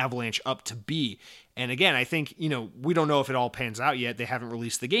propping Avalanche up to be. And again, I think, we don't know if it all pans out yet. They haven't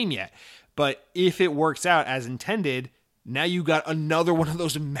released the game yet. But if it works out as intended, now you got another one of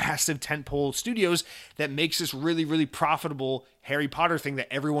those massive tentpole studios that makes this really, really profitable Harry Potter thing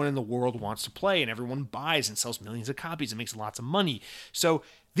that everyone in the world wants to play and everyone buys and sells millions of copies and makes lots of money. So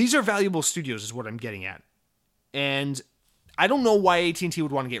these are valuable studios is what I'm getting at. And I don't know why AT&T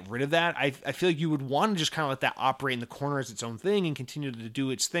would want to get rid of that. I feel like you would want to just kind of let that operate in the corner as its own thing and continue to do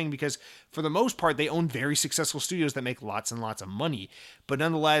its thing because for the most part, they own very successful studios that make lots and lots of money. But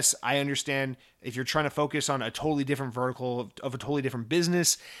nonetheless, I understand if you're trying to focus on a totally different vertical of a totally different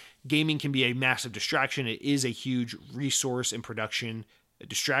business, gaming can be a massive distraction. It is a huge resource and production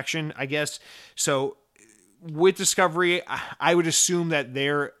distraction, I guess. So with Discovery, I would assume that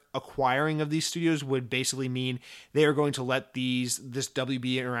they're acquiring of these studios would basically mean they are going to let this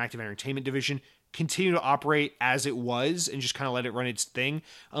WB Interactive Entertainment division continue to operate as it was and just kind of let it run its thing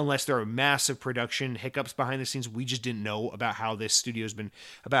unless there are massive production hiccups behind the scenes we just didn't know about how this studio's been,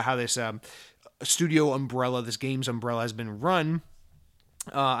 about how this studio umbrella, this games umbrella has been run.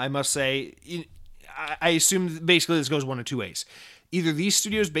 I must say, I assume basically this goes one of two ways. Either these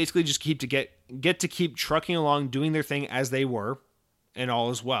studios basically just get to keep trucking along doing their thing as they were and all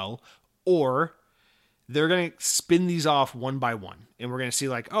is well, or they're going to spin these off one by one. And we're going to see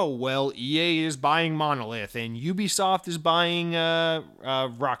like, oh, well, EA is buying Monolith and Ubisoft is buying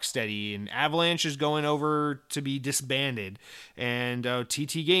Rocksteady and Avalanche is going over to be disbanded and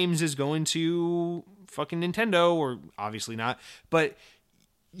TT Games is going to fucking Nintendo, or obviously not. But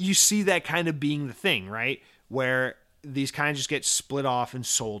you see that kind of being the thing, right? Where these kind of just get split off and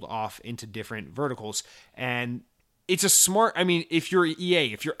sold off into different verticals. And it's a smart, if you're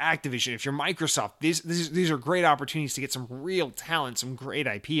EA, if you're Activision, if you're Microsoft, these are great opportunities to get some real talent, some great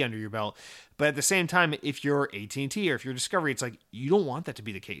IP under your belt. But at the same time, if you're AT&T or if you're Discovery, it's like, you don't want that to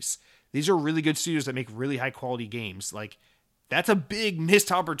be the case. These are really good studios that make really high quality games. Like, that's a big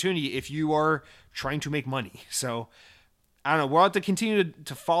missed opportunity if you are trying to make money. So, I don't know, we'll have to continue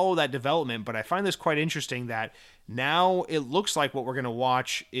to follow that development, but I find this quite interesting that now it looks like what we're going to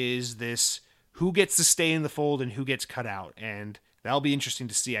watch is this who gets to stay in the fold and who gets cut out. And that'll be interesting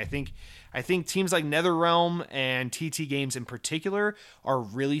to see. I think teams like NetherRealm and TT Games in particular are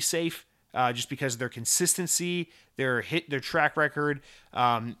really safe just because of their consistency, their track record,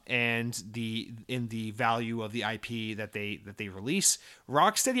 and the value of the IP that they release.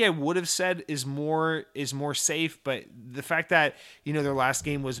 Rocksteady, I would have said is more safe, but the fact that their last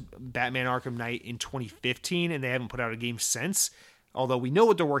game was Batman Arkham Knight in 2015 and they haven't put out a game since. Although we know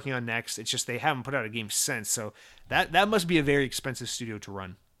what they're working on next, it's just they haven't put out a game since. So that must be a very expensive studio to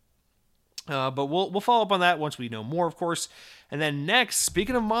run. But we'll follow up on that once we know more, of course. And then next,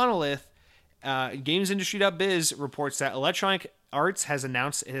 speaking of Monolith, GamesIndustry.biz reports that Electronic Arts has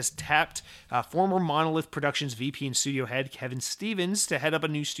announced it has tapped former Monolith Productions VP and studio head Kevin Stevens to head up a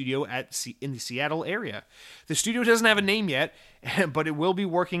new studio in the Seattle area. The studio doesn't have a name yet, but it will be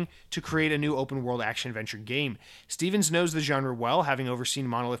working to create a new open-world action-adventure game. Stevens knows the genre well, having overseen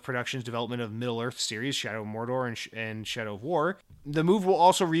Monolith Productions' development of Middle-earth series Shadow of Mordor and Shadow of War. The move will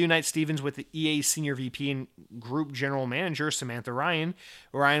also reunite Stevens with the EA Senior VP and Group General Manager Samantha Ryan.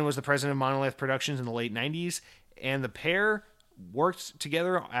 Ryan was the president of Monolith Productions in the late 90s, and the pair worked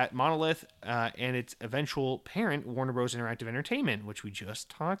together at Monolith and its eventual parent, Warner Bros. Interactive Entertainment, which we just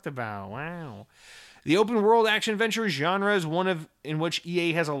talked about. Wow. The open world action adventure genre is one in which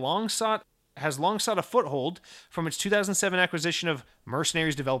EA has long sought a foothold from its 2007 acquisition of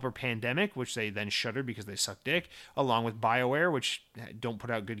Mercenaries developer Pandemic, which they then shuttered because they suck dick, along with BioWare, which don't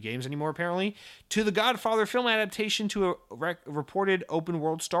put out good games anymore apparently, to the Godfather film adaptation to a reported open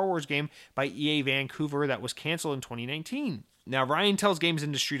world Star Wars game by EA Vancouver that was canceled in 2019. Now, Ryan tells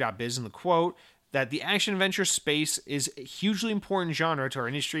GamesIndustry.biz in the quote that the action-adventure space is a hugely important genre to our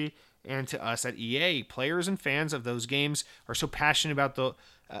industry and to us at EA. Players and fans of those games are so passionate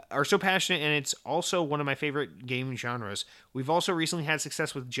and it's also one of my favorite game genres. We've also recently had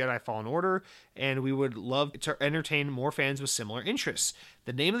success with Jedi Fallen Order, and we would love to entertain more fans with similar interests.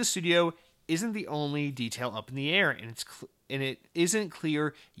 The name of the studio isn't the only detail up in the air, and it isn't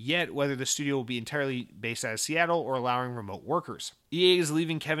clear yet whether the studio will be entirely based out of Seattle or allowing remote workers. EA is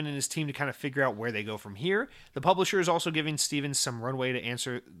leaving Kevin and his team to kind of figure out where they go from here. The publisher is also giving Stevens some runway to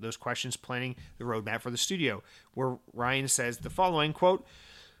answer those questions, planning the roadmap for the studio, where Ryan says the following, quote,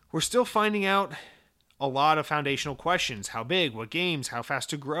 "We're still finding out a lot of foundational questions. How big? What games? How fast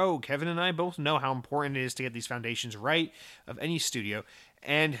to grow? Kevin and I both know how important it is to get these foundations right of any studio,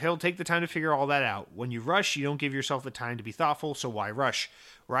 and he'll take the time to figure all that out. When you rush, you don't give yourself the time to be thoughtful, so why rush?"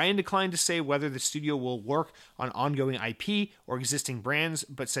 Ryan declined to say whether the studio will work on ongoing IP or existing brands,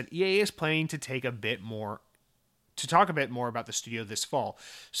 but said EA is planning to talk a bit more about the studio this fall.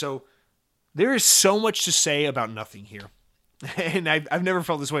 So there is so much to say about nothing here. And I've never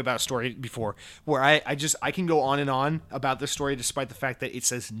felt this way about a story before, where I can go on and on about this story despite the fact that it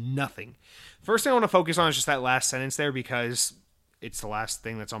says nothing. First thing I want to focus on is just that last sentence there, because it's the last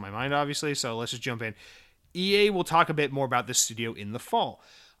thing that's on my mind, obviously, so let's just jump in. EA will talk a bit more about this studio in the fall.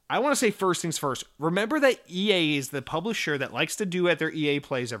 I want to say first things first. Remember that EA is the publisher that likes to do at their EA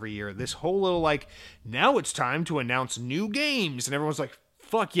Plays every year this whole little, like, now it's time to announce new games, and everyone's like,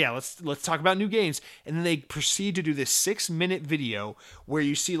 fuck yeah, let's talk about new games. And then they proceed to do this 6-minute video where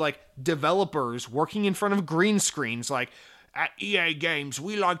you see like developers working in front of green screens, like, "At EA Games,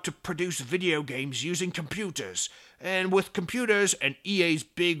 we like to produce video games using computers. And with computers and EA's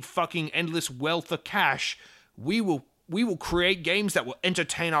big fucking endless wealth of cash, we will create games that will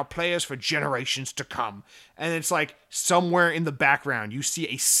entertain our players for generations to come." And it's like somewhere in the background, you see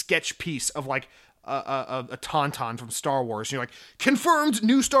a sketch piece of like a tauntaun from Star Wars. And you're like, "Confirmed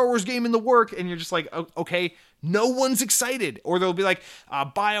new Star Wars game in the work." And you're just like, okay, no one's excited. Or they'll be like,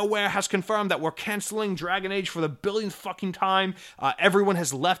 BioWare has confirmed that we're canceling Dragon Age for the billionth fucking time. Everyone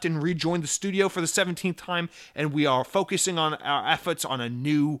has left and rejoined the studio for the 17th time. And we are focusing on our efforts on a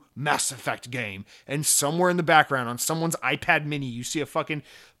new Mass Effect game. And somewhere in the background on someone's iPad mini, you see a fucking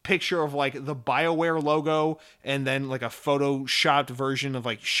picture of like the BioWare logo and then like a photoshopped version of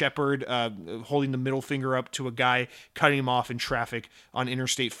like Shepard holding the middle finger up to a guy cutting him off in traffic on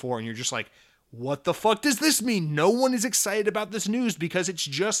Interstate 4. And you're just like, what the fuck does this mean? No one is excited about this news because it's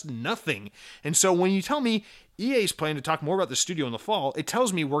just nothing. And so when you tell me EA's planning to talk more about the studio in the fall, it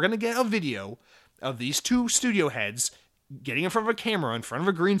tells me we're going to get a video of these two studio heads getting in front of a camera, in front of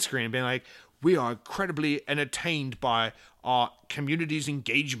a green screen, and being like, "We are incredibly entertained by our community's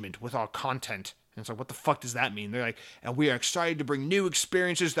engagement with our content." And it's like, what the fuck does that mean? They're like, "And we are excited to bring new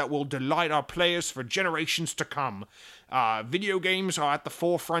experiences that will delight our players for generations to come. Video games are at the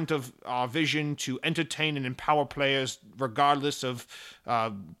forefront of our vision to entertain and empower players regardless of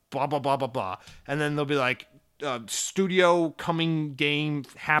blah, blah, blah, blah, blah." And then they'll be like, "Studio coming game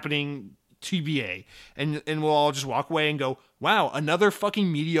happening TBA." And we'll all just walk away and go, wow, another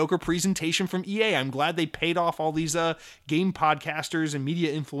fucking mediocre presentation from EA. I'm glad they paid off all these game podcasters and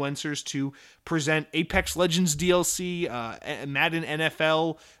media influencers to present Apex Legends DLC, Madden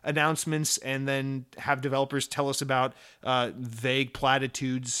NFL announcements, and then have developers tell us about vague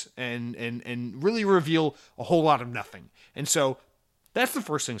platitudes and really reveal a whole lot of nothing. And so that's the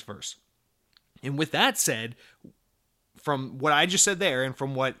first things first. And with that said, from what I just said there and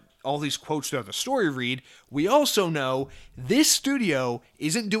from what all these quotes throughout the story read, we also know this studio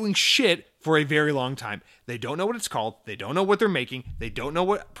isn't doing shit for a very long time. They don't know what it's called. They don't know what they're making. They don't know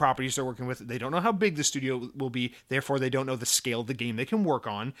what properties they're working with. They don't know how big the studio will be. Therefore, they don't know the scale of the game they can work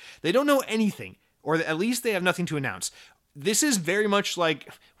on. They don't know anything, or at least they have nothing to announce. This is very much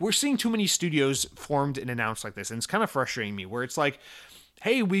like, we're seeing too many studios formed and announced like this, and it's kind of frustrating me, where it's like,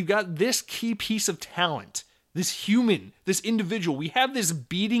 hey, we've got this key piece of talent, this human, this individual. We have this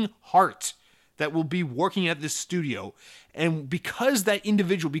beating heart that will be working at this studio. And because that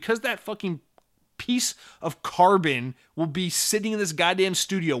individual, because that fucking piece of carbon will be sitting in this goddamn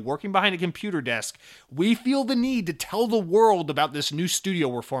studio working behind a computer desk, we feel the need to tell the world about this new studio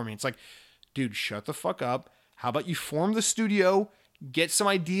we're forming. It's like, dude, shut the fuck up. How about you form the studio, get some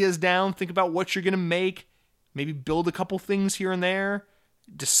ideas down, think about what you're going to make, maybe build a couple things here and there,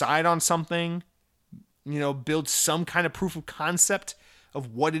 decide on something, build some kind of proof of concept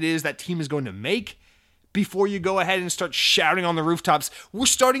of what it is that team is going to make before you go ahead and start shouting on the rooftops, we're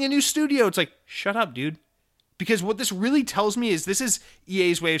starting a new studio. It's like, shut up, dude. Because what this really tells me is this is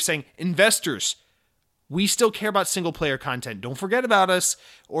EA's way of saying, investors, we still care about single-player content. Don't forget about us.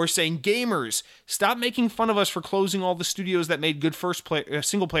 Or saying, gamers, stop making fun of us for closing all the studios that made good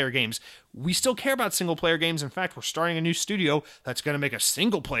single-player games. We still care about single-player games. In fact, we're starting a new studio that's going to make a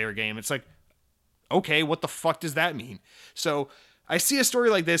single-player game. It's like, okay, what the fuck does that mean? So I see a story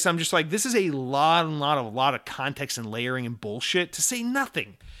like this, I'm just like, this is a lot of context and layering and bullshit to say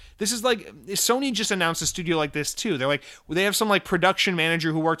nothing. This is like, Sony just announced a studio like this too. They're like, they have some like production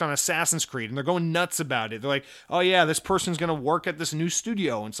manager who worked on Assassin's Creed, and they're going nuts about it. They're like, oh yeah, this person's going to work at this new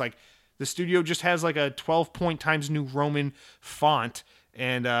studio. And it's like, the studio just has like a 12-point Times New Roman font.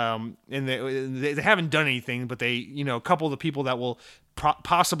 And they haven't done anything, but they, a couple of the people that will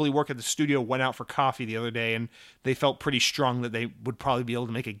possibly work at the studio went out for coffee the other day, and they felt pretty strong that they would probably be able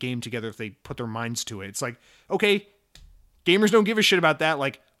to make a game together if they put their minds to it. It's like, okay, gamers don't give a shit about that.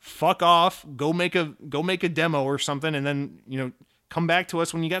 Like, fuck off, go make a demo or something, and then, come back to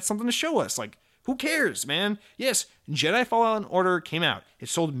us when you got something to show us. Like, who cares, man? Yes, Jedi Fallen Order came out. It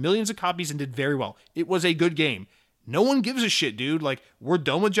sold millions of copies and did very well. It was a good game. No one gives a shit, dude. Like, we're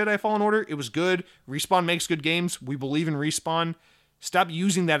done with Jedi Fallen Order. It was good. Respawn makes good games. We believe in Respawn. Stop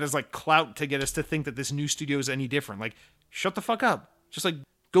using that as like clout to get us to think that this new studio is any different. Like, shut the fuck up. Just like,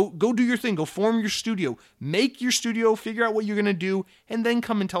 go do your thing. Go form your studio. Make your studio. Figure out what you're going to do. And then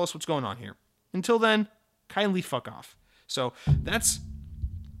come and tell us what's going on here. Until then, kindly fuck off. So that's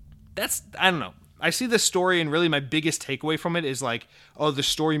I don't know. I see this story, and really my biggest takeaway from it is like, oh, the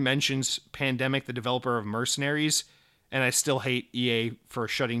story mentions Pandemic, the developer of Mercenaries, and I still hate EA for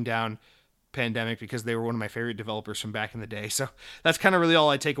shutting down Pandemic because they were one of my favorite developers from back in the day. So that's kind of really all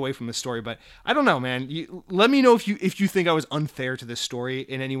I take away from this story. But I don't know, man. Let me know if you think I was unfair to this story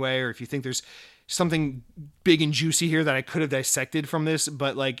in any way, or if you think there's something big and juicy here that I could have dissected from this.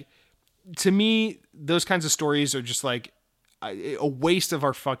 But like, to me, those kinds of stories are just like a waste of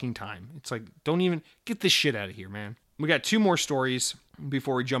our fucking time. It's like, don't even get this shit out of here, man. We got 2 more stories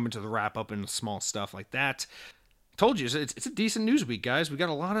before we jump into the wrap up and small stuff like that. Told you, it's a decent news week, guys. We got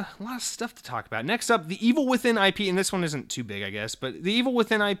a lot of stuff to talk about. Next up, the Evil Within IP, and this one isn't too big, I guess, but the Evil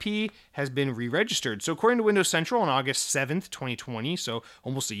Within IP has been re-registered. So according to Windows Central on August 7th, 2020, so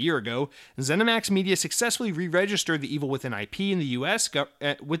almost a year ago, ZeniMax Media successfully re-registered the Evil Within IP in the U.S.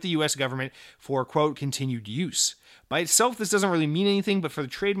 With the U.S. government for, quote, continued use. By itself, this doesn't really mean anything, but for the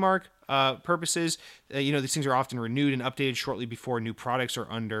trademark purposes, these things are often renewed and updated shortly before new products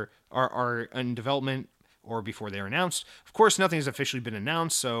are in development or before they're announced. Of course, nothing has officially been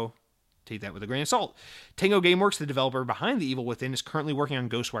announced, so take that with a grain of salt. Tango Gameworks, the developer behind The Evil Within, is currently working on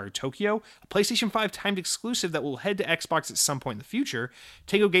Ghostwire Tokyo, a PlayStation 5 timed exclusive that will head to Xbox at some point in the future.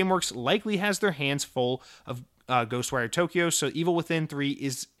 Tango Gameworks likely has their hands full of Ghostwire Tokyo, so Evil Within 3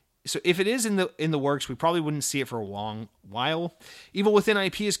 is... So if it is in the works, we probably wouldn't see it for a long while. Evil Within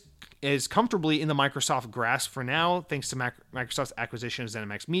IP is comfortably in the Microsoft grasp for now, thanks to Microsoft's acquisition of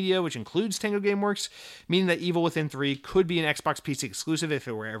ZeniMax Media, which includes Tango Gameworks, meaning that Evil Within 3 could be an Xbox PC exclusive if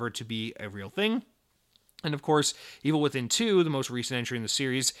it were ever to be a real thing. And of course, Evil Within 2, the most recent entry in the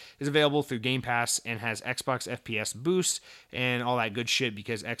series, is available through Game Pass and has Xbox FPS boost and all that good shit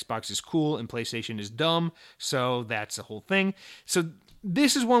because Xbox is cool and PlayStation is dumb, so that's the whole thing. So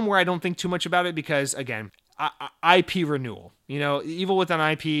this is one where I don't think too much about it because, again, IP renewal. Evil Within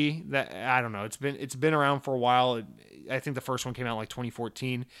IP, that I don't know. It's been around for a while. I think the first one came out in like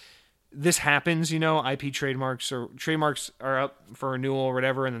 2014. This happens, IP trademarks are up for renewal or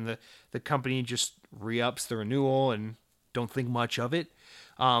whatever, and then the company just re-ups the renewal and don't think much of it.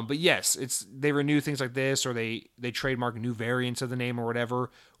 But yes, they renew things like this, or they trademark new variants of the name or whatever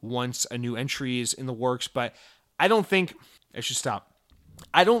once a new entry is in the works. But I don't think I should stop.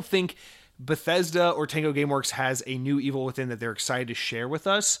 I don't think Bethesda or Tango Gameworks has a new Evil Within that they're excited to share with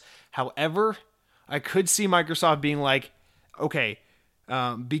us. However, I could see Microsoft being like, okay,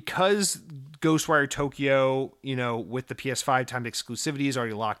 because Ghostwire Tokyo, with the PS5 timed exclusivity is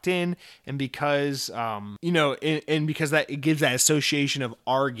already locked in, and because, and because that it gives that association of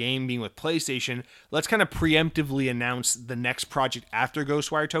our game being with PlayStation, let's kind of preemptively announce the next project after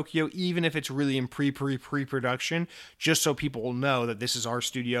Ghostwire Tokyo, even if it's really in pre-production, just so people will know that this is our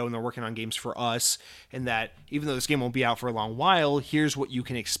studio and they're working on games for us, and that even though this game won't be out for a long while, here's what you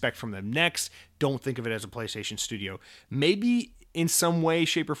can expect from them next. Don't think of it as a PlayStation studio. Maybe in some way,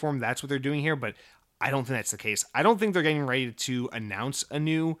 shape, or form, that's what they're doing here, but I don't think that's the case. I don't think they're getting ready to announce a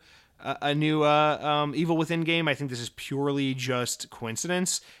new Evil Within game. I think this is purely just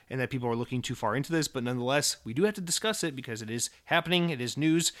coincidence, and that people are looking too far into this. But nonetheless, we do have to discuss it because it is happening. It is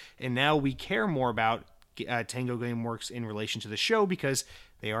news, and now we care more about Tango Gameworks in relation to the show because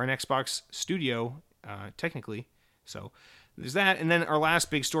they are an Xbox studio, technically. So there's that. And then our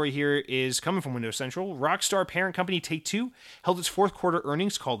last big story here is coming from Windows Central. Rockstar parent company Take-Two held its fourth quarter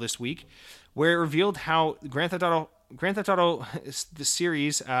earnings call this week, where it revealed how Grand Theft Auto the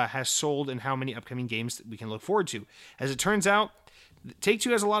series has sold and how many upcoming games that we can look forward to. As it turns out,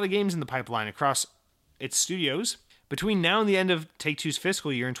 Take-Two has a lot of games in the pipeline across its studios. Between now and the end of Take-Two's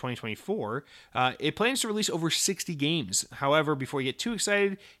fiscal year in 2024, it plans to release over 60 games. However, before you get too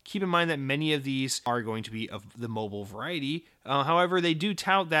excited, keep in mind that many of these are going to be of the mobile variety. However, they do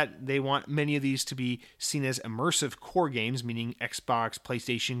tout that they want many of these to be seen as immersive core games, meaning Xbox,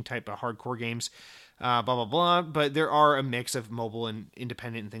 PlayStation type of hardcore games, blah, blah, blah. But there are a mix of mobile and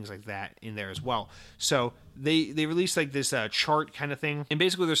independent and things like that in there as well. So they released like this chart kind of thing. And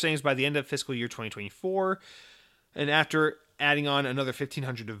basically what they're saying is by the end of fiscal year 2024, and after adding on another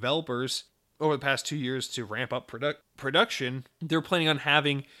 1,500 developers over the past 2 years to ramp up production, they're planning on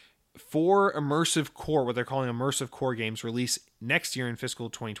having 4 immersive core, what they're calling immersive core games, release next year in fiscal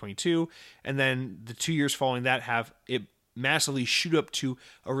 2022. And then the 2 years following that have it massively shoot up to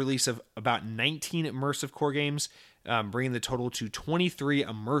a release of about 19 immersive core games, bringing the total to 23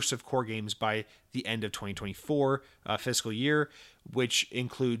 immersive core games by the end of 2024 fiscal year, which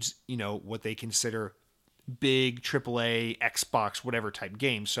includes, what they consider big AAA Xbox whatever type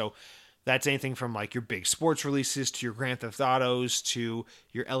games. So that's anything from like your big sports releases to your Grand Theft Autos to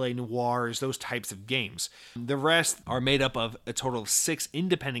your LA Noirs, those types of games. The rest are made up of a total of 6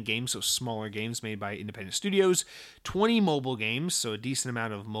 independent games, so smaller games made by independent studios, 20 mobile games, so a decent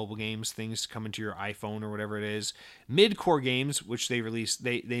amount of mobile games, things coming to your iPhone or whatever it is, mid-core games, which they release,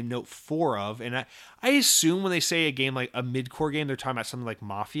 they note 4 of, and I assume when they say a game like a mid-core game, they're talking about something like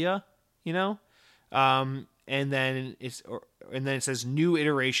Mafia, and then it says new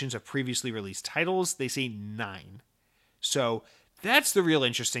iterations of previously released titles. They say 9. So that's the real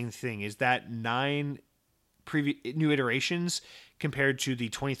interesting thing, is that 9 new iterations compared to the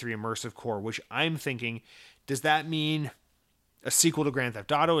 23 immersive core, which I'm thinking, does that mean a sequel to Grand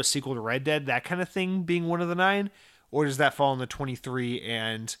Theft Auto, a sequel to Red Dead, that kind of thing being one of the 9? Or does that fall in the 23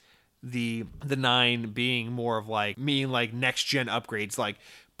 and the 9 being more of like next gen upgrades, like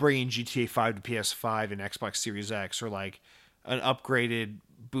bringing GTA 5 to PS5 and Xbox Series X, or like an upgraded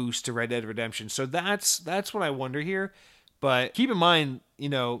boost to Red Dead Redemption? So that's what I wonder here. But keep in mind,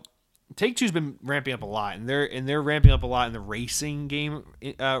 Take-Two's been ramping up a lot, and they're ramping up a lot in the racing game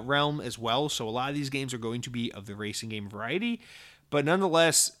realm as well. So a lot of these games are going to be of the racing game variety. But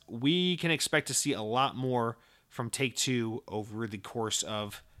nonetheless, we can expect to see a lot more from Take-Two over the course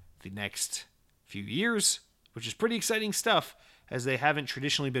of the next few years, which is pretty exciting stuff, as they haven't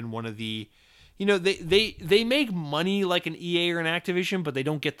traditionally been one of the, they make money like an EA or an Activision, but they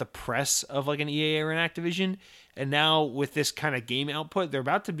don't get the press of like an EA or an Activision. And now with this kind of game output, they're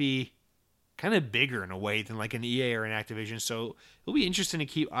about to be kind of bigger in a way than like an EA or an Activision. So it'll be interesting to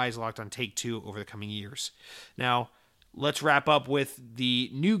keep eyes locked on Take-Two over the coming years. Now, let's wrap up with the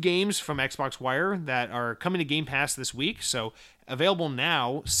new games from Xbox Wire that are coming to Game Pass this week. So available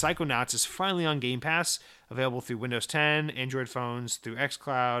now, Psychonauts is finally on Game Pass, available through Windows 10, Android phones, through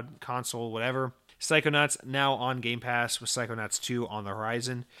xCloud, console, whatever. Psychonauts now on Game Pass with Psychonauts 2 on the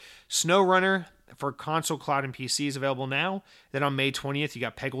horizon. SnowRunner for console, cloud, and PC is available now. Then on May 20th, you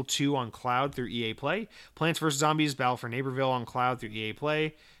got Peggle 2 on cloud through EA Play. Plants vs. Zombies Battle for Neighborville on cloud through EA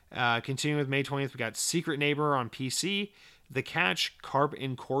Play. Continuing with May 20th, we got Secret Neighbor on PC, The Catch, Carp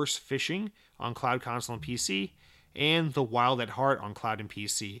in Course Fishing on cloud, console, and PC, and The Wild at Heart on cloud and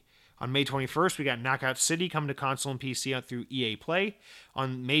PC. On May 21st, we got Knockout City coming to console and PC through EA Play.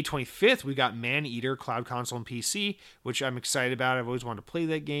 On May 25th, we got Maneater, cloud, console, and PC, which I'm excited about. I've always wanted to play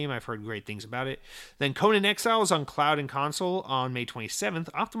that game. I've heard great things about it. Then Conan Exiles on cloud and console on May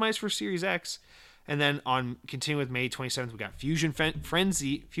 27th, optimized for Series X. And then on continuing with May 27th, we got Fusion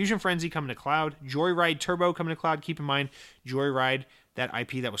Frenzy coming to cloud. Joyride Turbo coming to cloud. Keep in mind, Joyride, that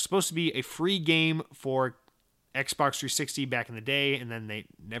IP that was supposed to be a free game for Xbox 360 back in the day, and then they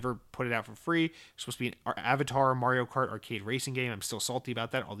never put it out for free. It's supposed to be an Avatar Mario Kart arcade racing game. I'm still salty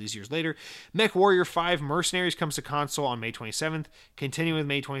about that all these years later. Mech Warrior 5 Mercenaries comes to console on May 27th. Continuing with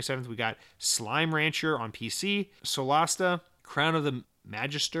May 27th, we got Slime Rancher on PC. Solasta, Crown of the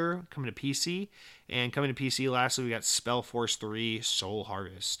Magister coming to PC. And coming to PC, lastly, we got Spellforce 3 Soul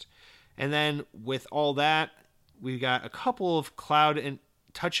Harvest. And then with all that, we've got a couple of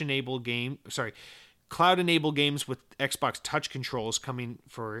cloud-enabled games with Xbox touch controls coming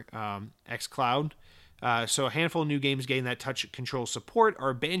for xCloud. So a handful of new games getting that touch control support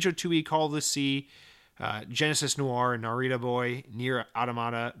are Banjo-Tooie, Call of the Sea, Genesis Noir, Narita Boy, Nier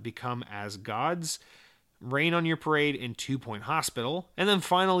Automata, Become as Gods, Rain on Your Parade, and 2 Point Hospital. And then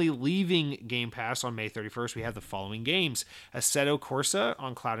finally, leaving Game Pass on May 31st, we have the following games. Assetto Corsa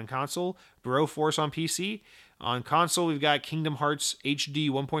on cloud and console, Broforce on PC. On console, we've got Kingdom Hearts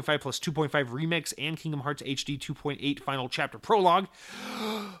HD 1.5 plus 2.5 Remix and Kingdom Hearts HD 2.8 Final Chapter Prologue.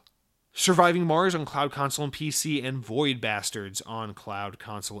 Surviving Mars on cloud, console, and PC, and Void Bastards on cloud,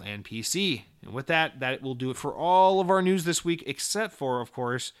 console, and PC. And with that will do it for all of our news this week, except for, of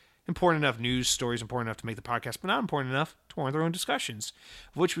course, important enough news stories, important enough to make the podcast, but not important enough to warrant their own discussions,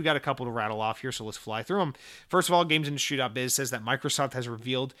 of which we got a couple to rattle off here, so let's fly through them. First of all, GamesIndustry.biz says that Microsoft has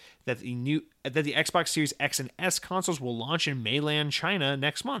revealed that the Xbox Series X and S consoles will launch in mainland China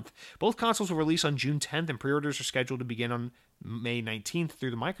next month. Both consoles will release on June 10th, and pre-orders are scheduled to begin on May 19th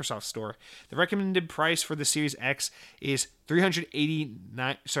through the Microsoft Store. The recommended price for the Series X is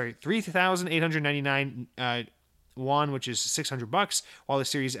 $3,899 won, which is $600, while the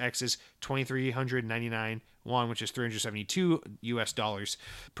Series X is $2,399 won, which is $372.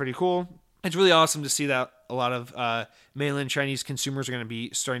 Pretty cool. It's really awesome to see that a lot of mainland Chinese consumers are going to be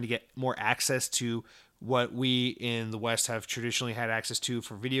starting to get more access to what we in the West have traditionally had access to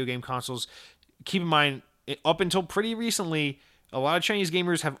for video game consoles. Keep in mind, up until pretty recently, a lot of Chinese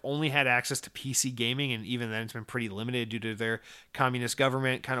gamers have only had access to PC gaming, and even then it's been pretty limited due to their communist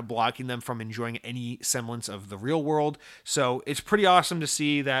government kind of blocking them from enjoying any semblance of the real world. So it's pretty awesome to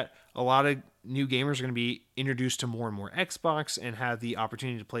see that a lot of new gamers are going to be introduced to more and more Xbox and have the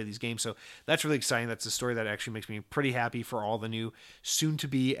opportunity to play these games. So that's really exciting. That's a story that actually makes me pretty happy for all the new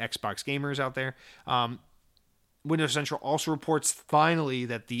soon-to-be Xbox gamers out there. Windows Central also reports finally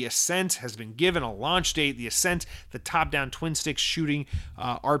that the Ascent has been given a launch date. The Ascent, the top-down twin-stick shooting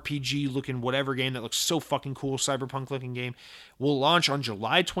RPG-looking whatever game that looks so fucking cool, cyberpunk-looking game, will launch on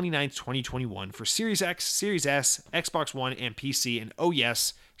July 29th, 2021 for Series X, Series S, Xbox One, and PC. And oh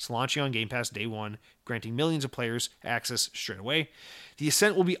yes, it's launching on Game Pass day one, granting millions of players access straight away. The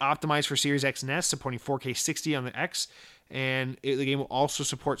Ascent will be optimized for Series X and S, supporting 4K 60 on the X. And the game will also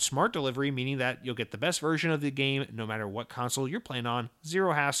support smart delivery, meaning that you'll get the best version of the game no matter what console you're playing on.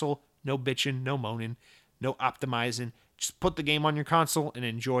 Zero hassle, no bitching, no moaning, no optimizing. Just put the game on your console and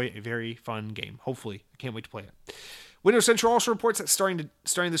enjoy a very fun game. Hopefully. I can't wait to play it. Windows Central also reports that starting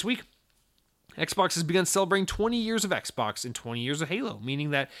this week, Xbox has begun celebrating 20 years of Xbox and 20 years of Halo,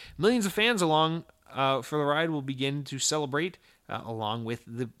 meaning that millions of fans along for the ride will begin to celebrate along with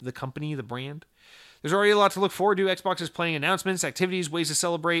the company, the brand. There's already a lot to look forward to. Xbox is planning announcements, activities, ways to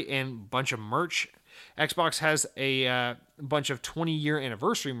celebrate, and a bunch of merch. Xbox has a bunch of 20-year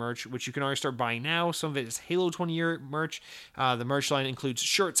anniversary merch, which you can already start buying now. Some of it is Halo 20-year merch. The merch line includes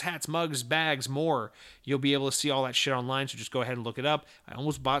shirts, hats, mugs, bags, more. You'll be able to see all that shit online, so just go ahead and look it up. I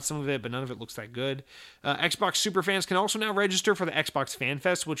almost bought some of it, but none of it looks that good. Xbox superfans can also now register for the Xbox Fan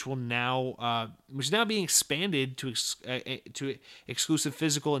Fest, which is now being expanded to exclusive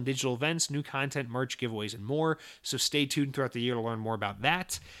physical and digital events, new content, merch, giveaways, and more. So stay tuned throughout the year to learn more about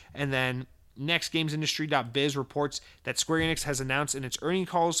that. And then next, GamesIndustry.biz reports that Square Enix has announced in its earning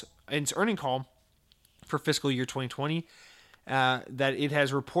call for fiscal year 2020 that it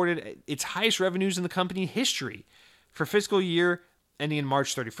has reported its highest revenues in the company history. For fiscal year ending in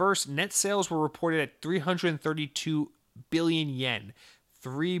March 31st, net sales were reported at 332 billion yen,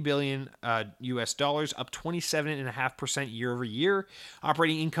 $3 billion US dollars, up 27.5% year over year.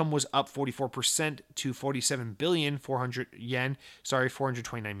 Operating income was up 44% to 47 billion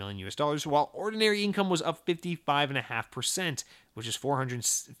 429 million US dollars, while ordinary income was up 55.5%, which is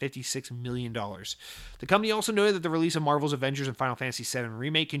 $456 million. The company also noted that the release of Marvel's Avengers and Final Fantasy VII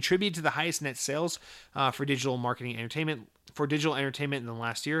Remake contributed to the highest net sales for digital entertainment in the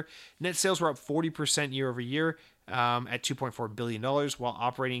last year. Net sales were up 40% year over year at $2.4 billion, while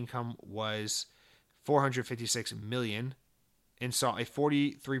operating income was $456 million and saw a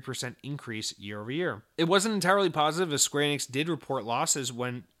 43% increase year over year. It wasn't entirely positive, as Square Enix did report losses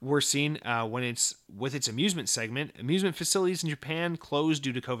when we're seen when it's with its amusement segment. Amusement facilities in Japan closed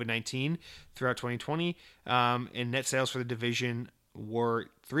due to COVID-19 throughout 2020, and net sales for the division were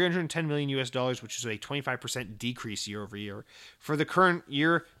 $310 million US dollars, which is a 25% decrease year over year. For the current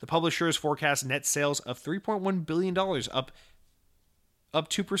year, the publishers forecast net sales of $3.1 billion, up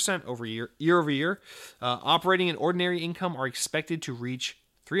 2% year over year. Operating and ordinary income are expected to reach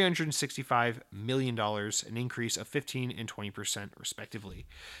 $365 million, an increase of 15% and 20% respectively.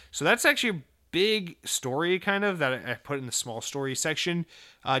 So that's actually a big story kind of that I put in the small story section,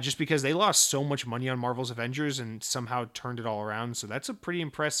 just because they lost so much money on Marvel's Avengers and somehow turned it all around. So that's a pretty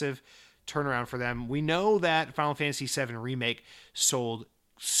impressive turnaround for them. We know that Final Fantasy VII Remake sold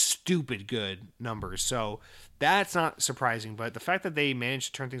stupid good numbers, so that's not surprising. But the fact that they managed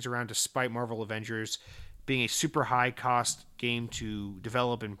to turn things around despite Marvel Avengers being a super high cost game to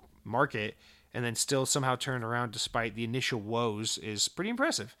develop and market, and then still somehow turn around despite the initial woes, is pretty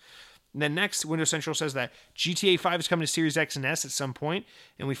impressive. And then next, Windows Central says that GTA 5 is coming to Series X and S at some point,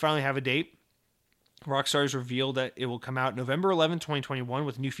 and we finally have a date. Rockstar has revealed that it will come out November 11, 2021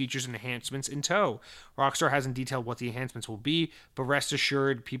 with new features and enhancements in tow. Rockstar hasn't detailed what the enhancements will be, but rest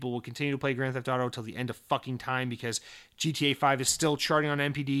assured, people will continue to play Grand Theft Auto till the end of fucking time, because GTA 5 is still charting on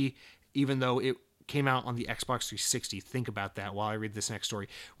NPD, even though it came out on the Xbox 360. Think about that while I read this next story.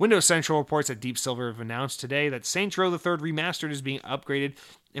 Windows Central reports that Deep Silver have announced today that Saints Row the Third Remastered is being upgraded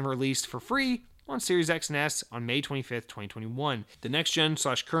and released for free on Series X and S on May 25th, 2021. The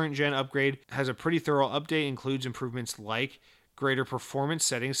next-gen/current gen upgrade has a pretty thorough update, includes improvements like greater performance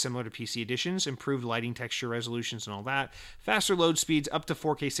settings similar to PC editions, improved lighting, texture resolutions, and all that, faster load speeds up to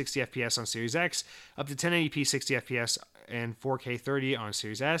 4K 60 FPS on Series X, up to 1080p 60 FPS and 4K 30 on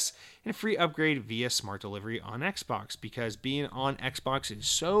Series S, and free upgrade via smart delivery on Xbox, because being on Xbox is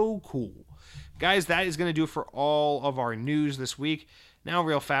so cool. Guys, that is going to do it for all of our news this week. Now,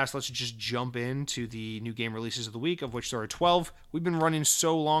 real fast, let's just jump into the new game releases of the week, of which there are 12. We've been running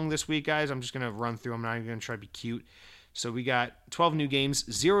so long this week, guys. I'm just going to run through them. I'm not even going to try to be cute. So we got 12 new games.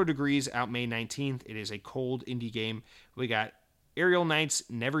 0 Degrees out May 19th. It is a cold indie game. We got Aerial Knights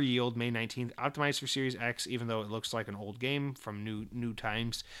Never Yield May 19th, optimized for Series X, even though it looks like an old game from new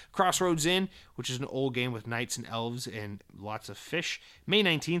times. Crossroads Inn, which is an old game with knights and elves and lots of fish, May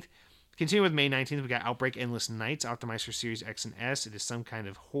 19th. Continue with May 19th, we got Outbreak Endless Nights, optimized for Series X and S. It is some kind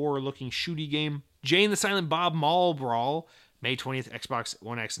of horror-looking shooty game. Jay and the Silent Bob Mall Brawl, May 20th, Xbox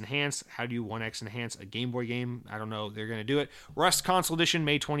One X Enhanced. How do you One X Enhance a Game Boy game? I don't know. They're going to do it. Rust Console Edition,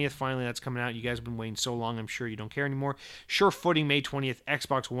 May 20th. Finally, that's coming out. You guys have been waiting so long, I'm sure you don't care anymore. Sure Footing, May 20th.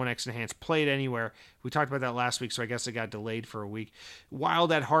 Xbox One X Enhanced. Play it anywhere. We talked about that last week, so I guess it got delayed for a week.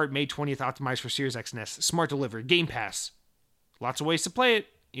 Wild at Heart, May 20th. Optimized for Series X and S. Smart Delivery. Game Pass. Lots of ways to play it,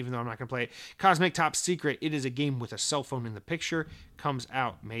 even though I'm not going to play it. Cosmic Top Secret. It is a game with a cell phone in the picture. Comes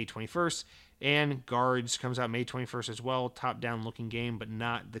out May 21st. And Guards comes out May 21st as well. Top-down looking game, but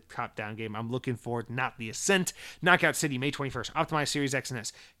not the top-down game I'm looking for. Not The Ascent. Knockout City, May 21st. Optimized Series X and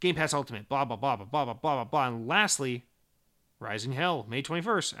S. Game Pass Ultimate. Blah, blah, blah, blah, blah, blah, blah, blah. And lastly, Rising Hell, May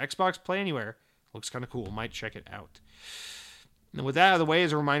 21st. Xbox Play Anywhere. Looks kind of cool. Might check it out. And with that out of the way,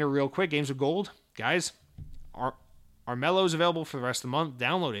 as a reminder real quick, Games of Gold. Guys, Armello is available for the rest of the month.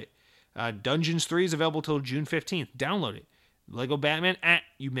 Download it. Dungeons 3 is available till June 15th. Download it. Lego Batman,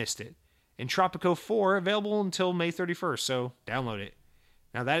 you missed it. And Tropico 4 available until May 31st, so download it.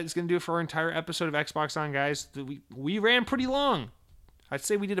 Now that is going to do it for our entire episode of Xbox On, guys. We ran pretty long. I'd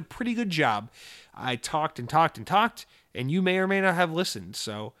say we did a pretty good job. I talked and talked and talked, and you may or may not have listened.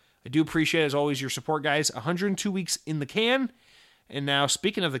 So I do appreciate, as always, your support, guys. 102 weeks in the can. And now,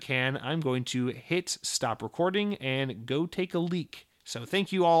 speaking of the can, I'm going to hit stop recording and go take a leak. So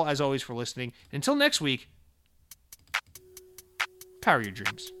thank you all, as always, for listening. Until next week, power your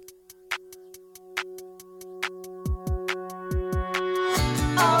dreams.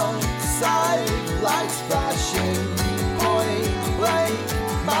 Outside, lights flashing, point blank,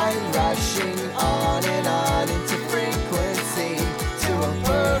 mind rushing on and on into frequency to a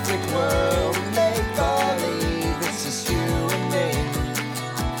perfect world. Make believe it's just you and me.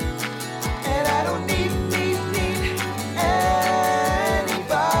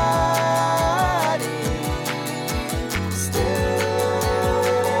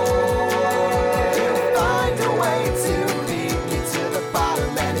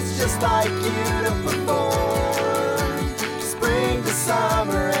 just like you to perform. Spring to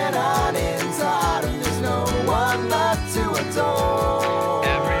summer and on into autumn, there's no one left to adore.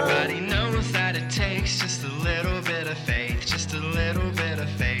 Everybody knows that it takes just a little bit of faith, just a little bit of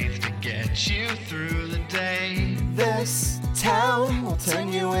faith to get you through the day. This town will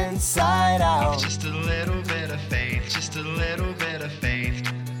turn you inside out. Just a little bit of faith, just a little bit of faith.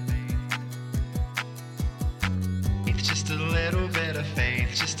 Just a little bit of faith,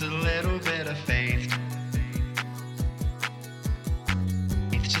 just a little bit of faith.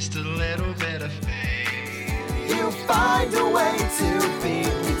 Just a little bit of faith. You find a way to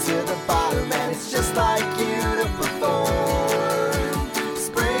beat me to the bottom, and it's just like you to perform.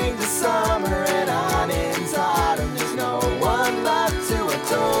 Spring to summer and on into autumn, there's no one left to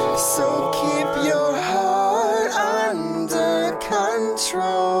adore. So keep your heart under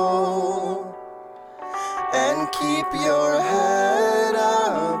control and keep your head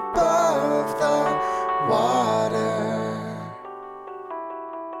up.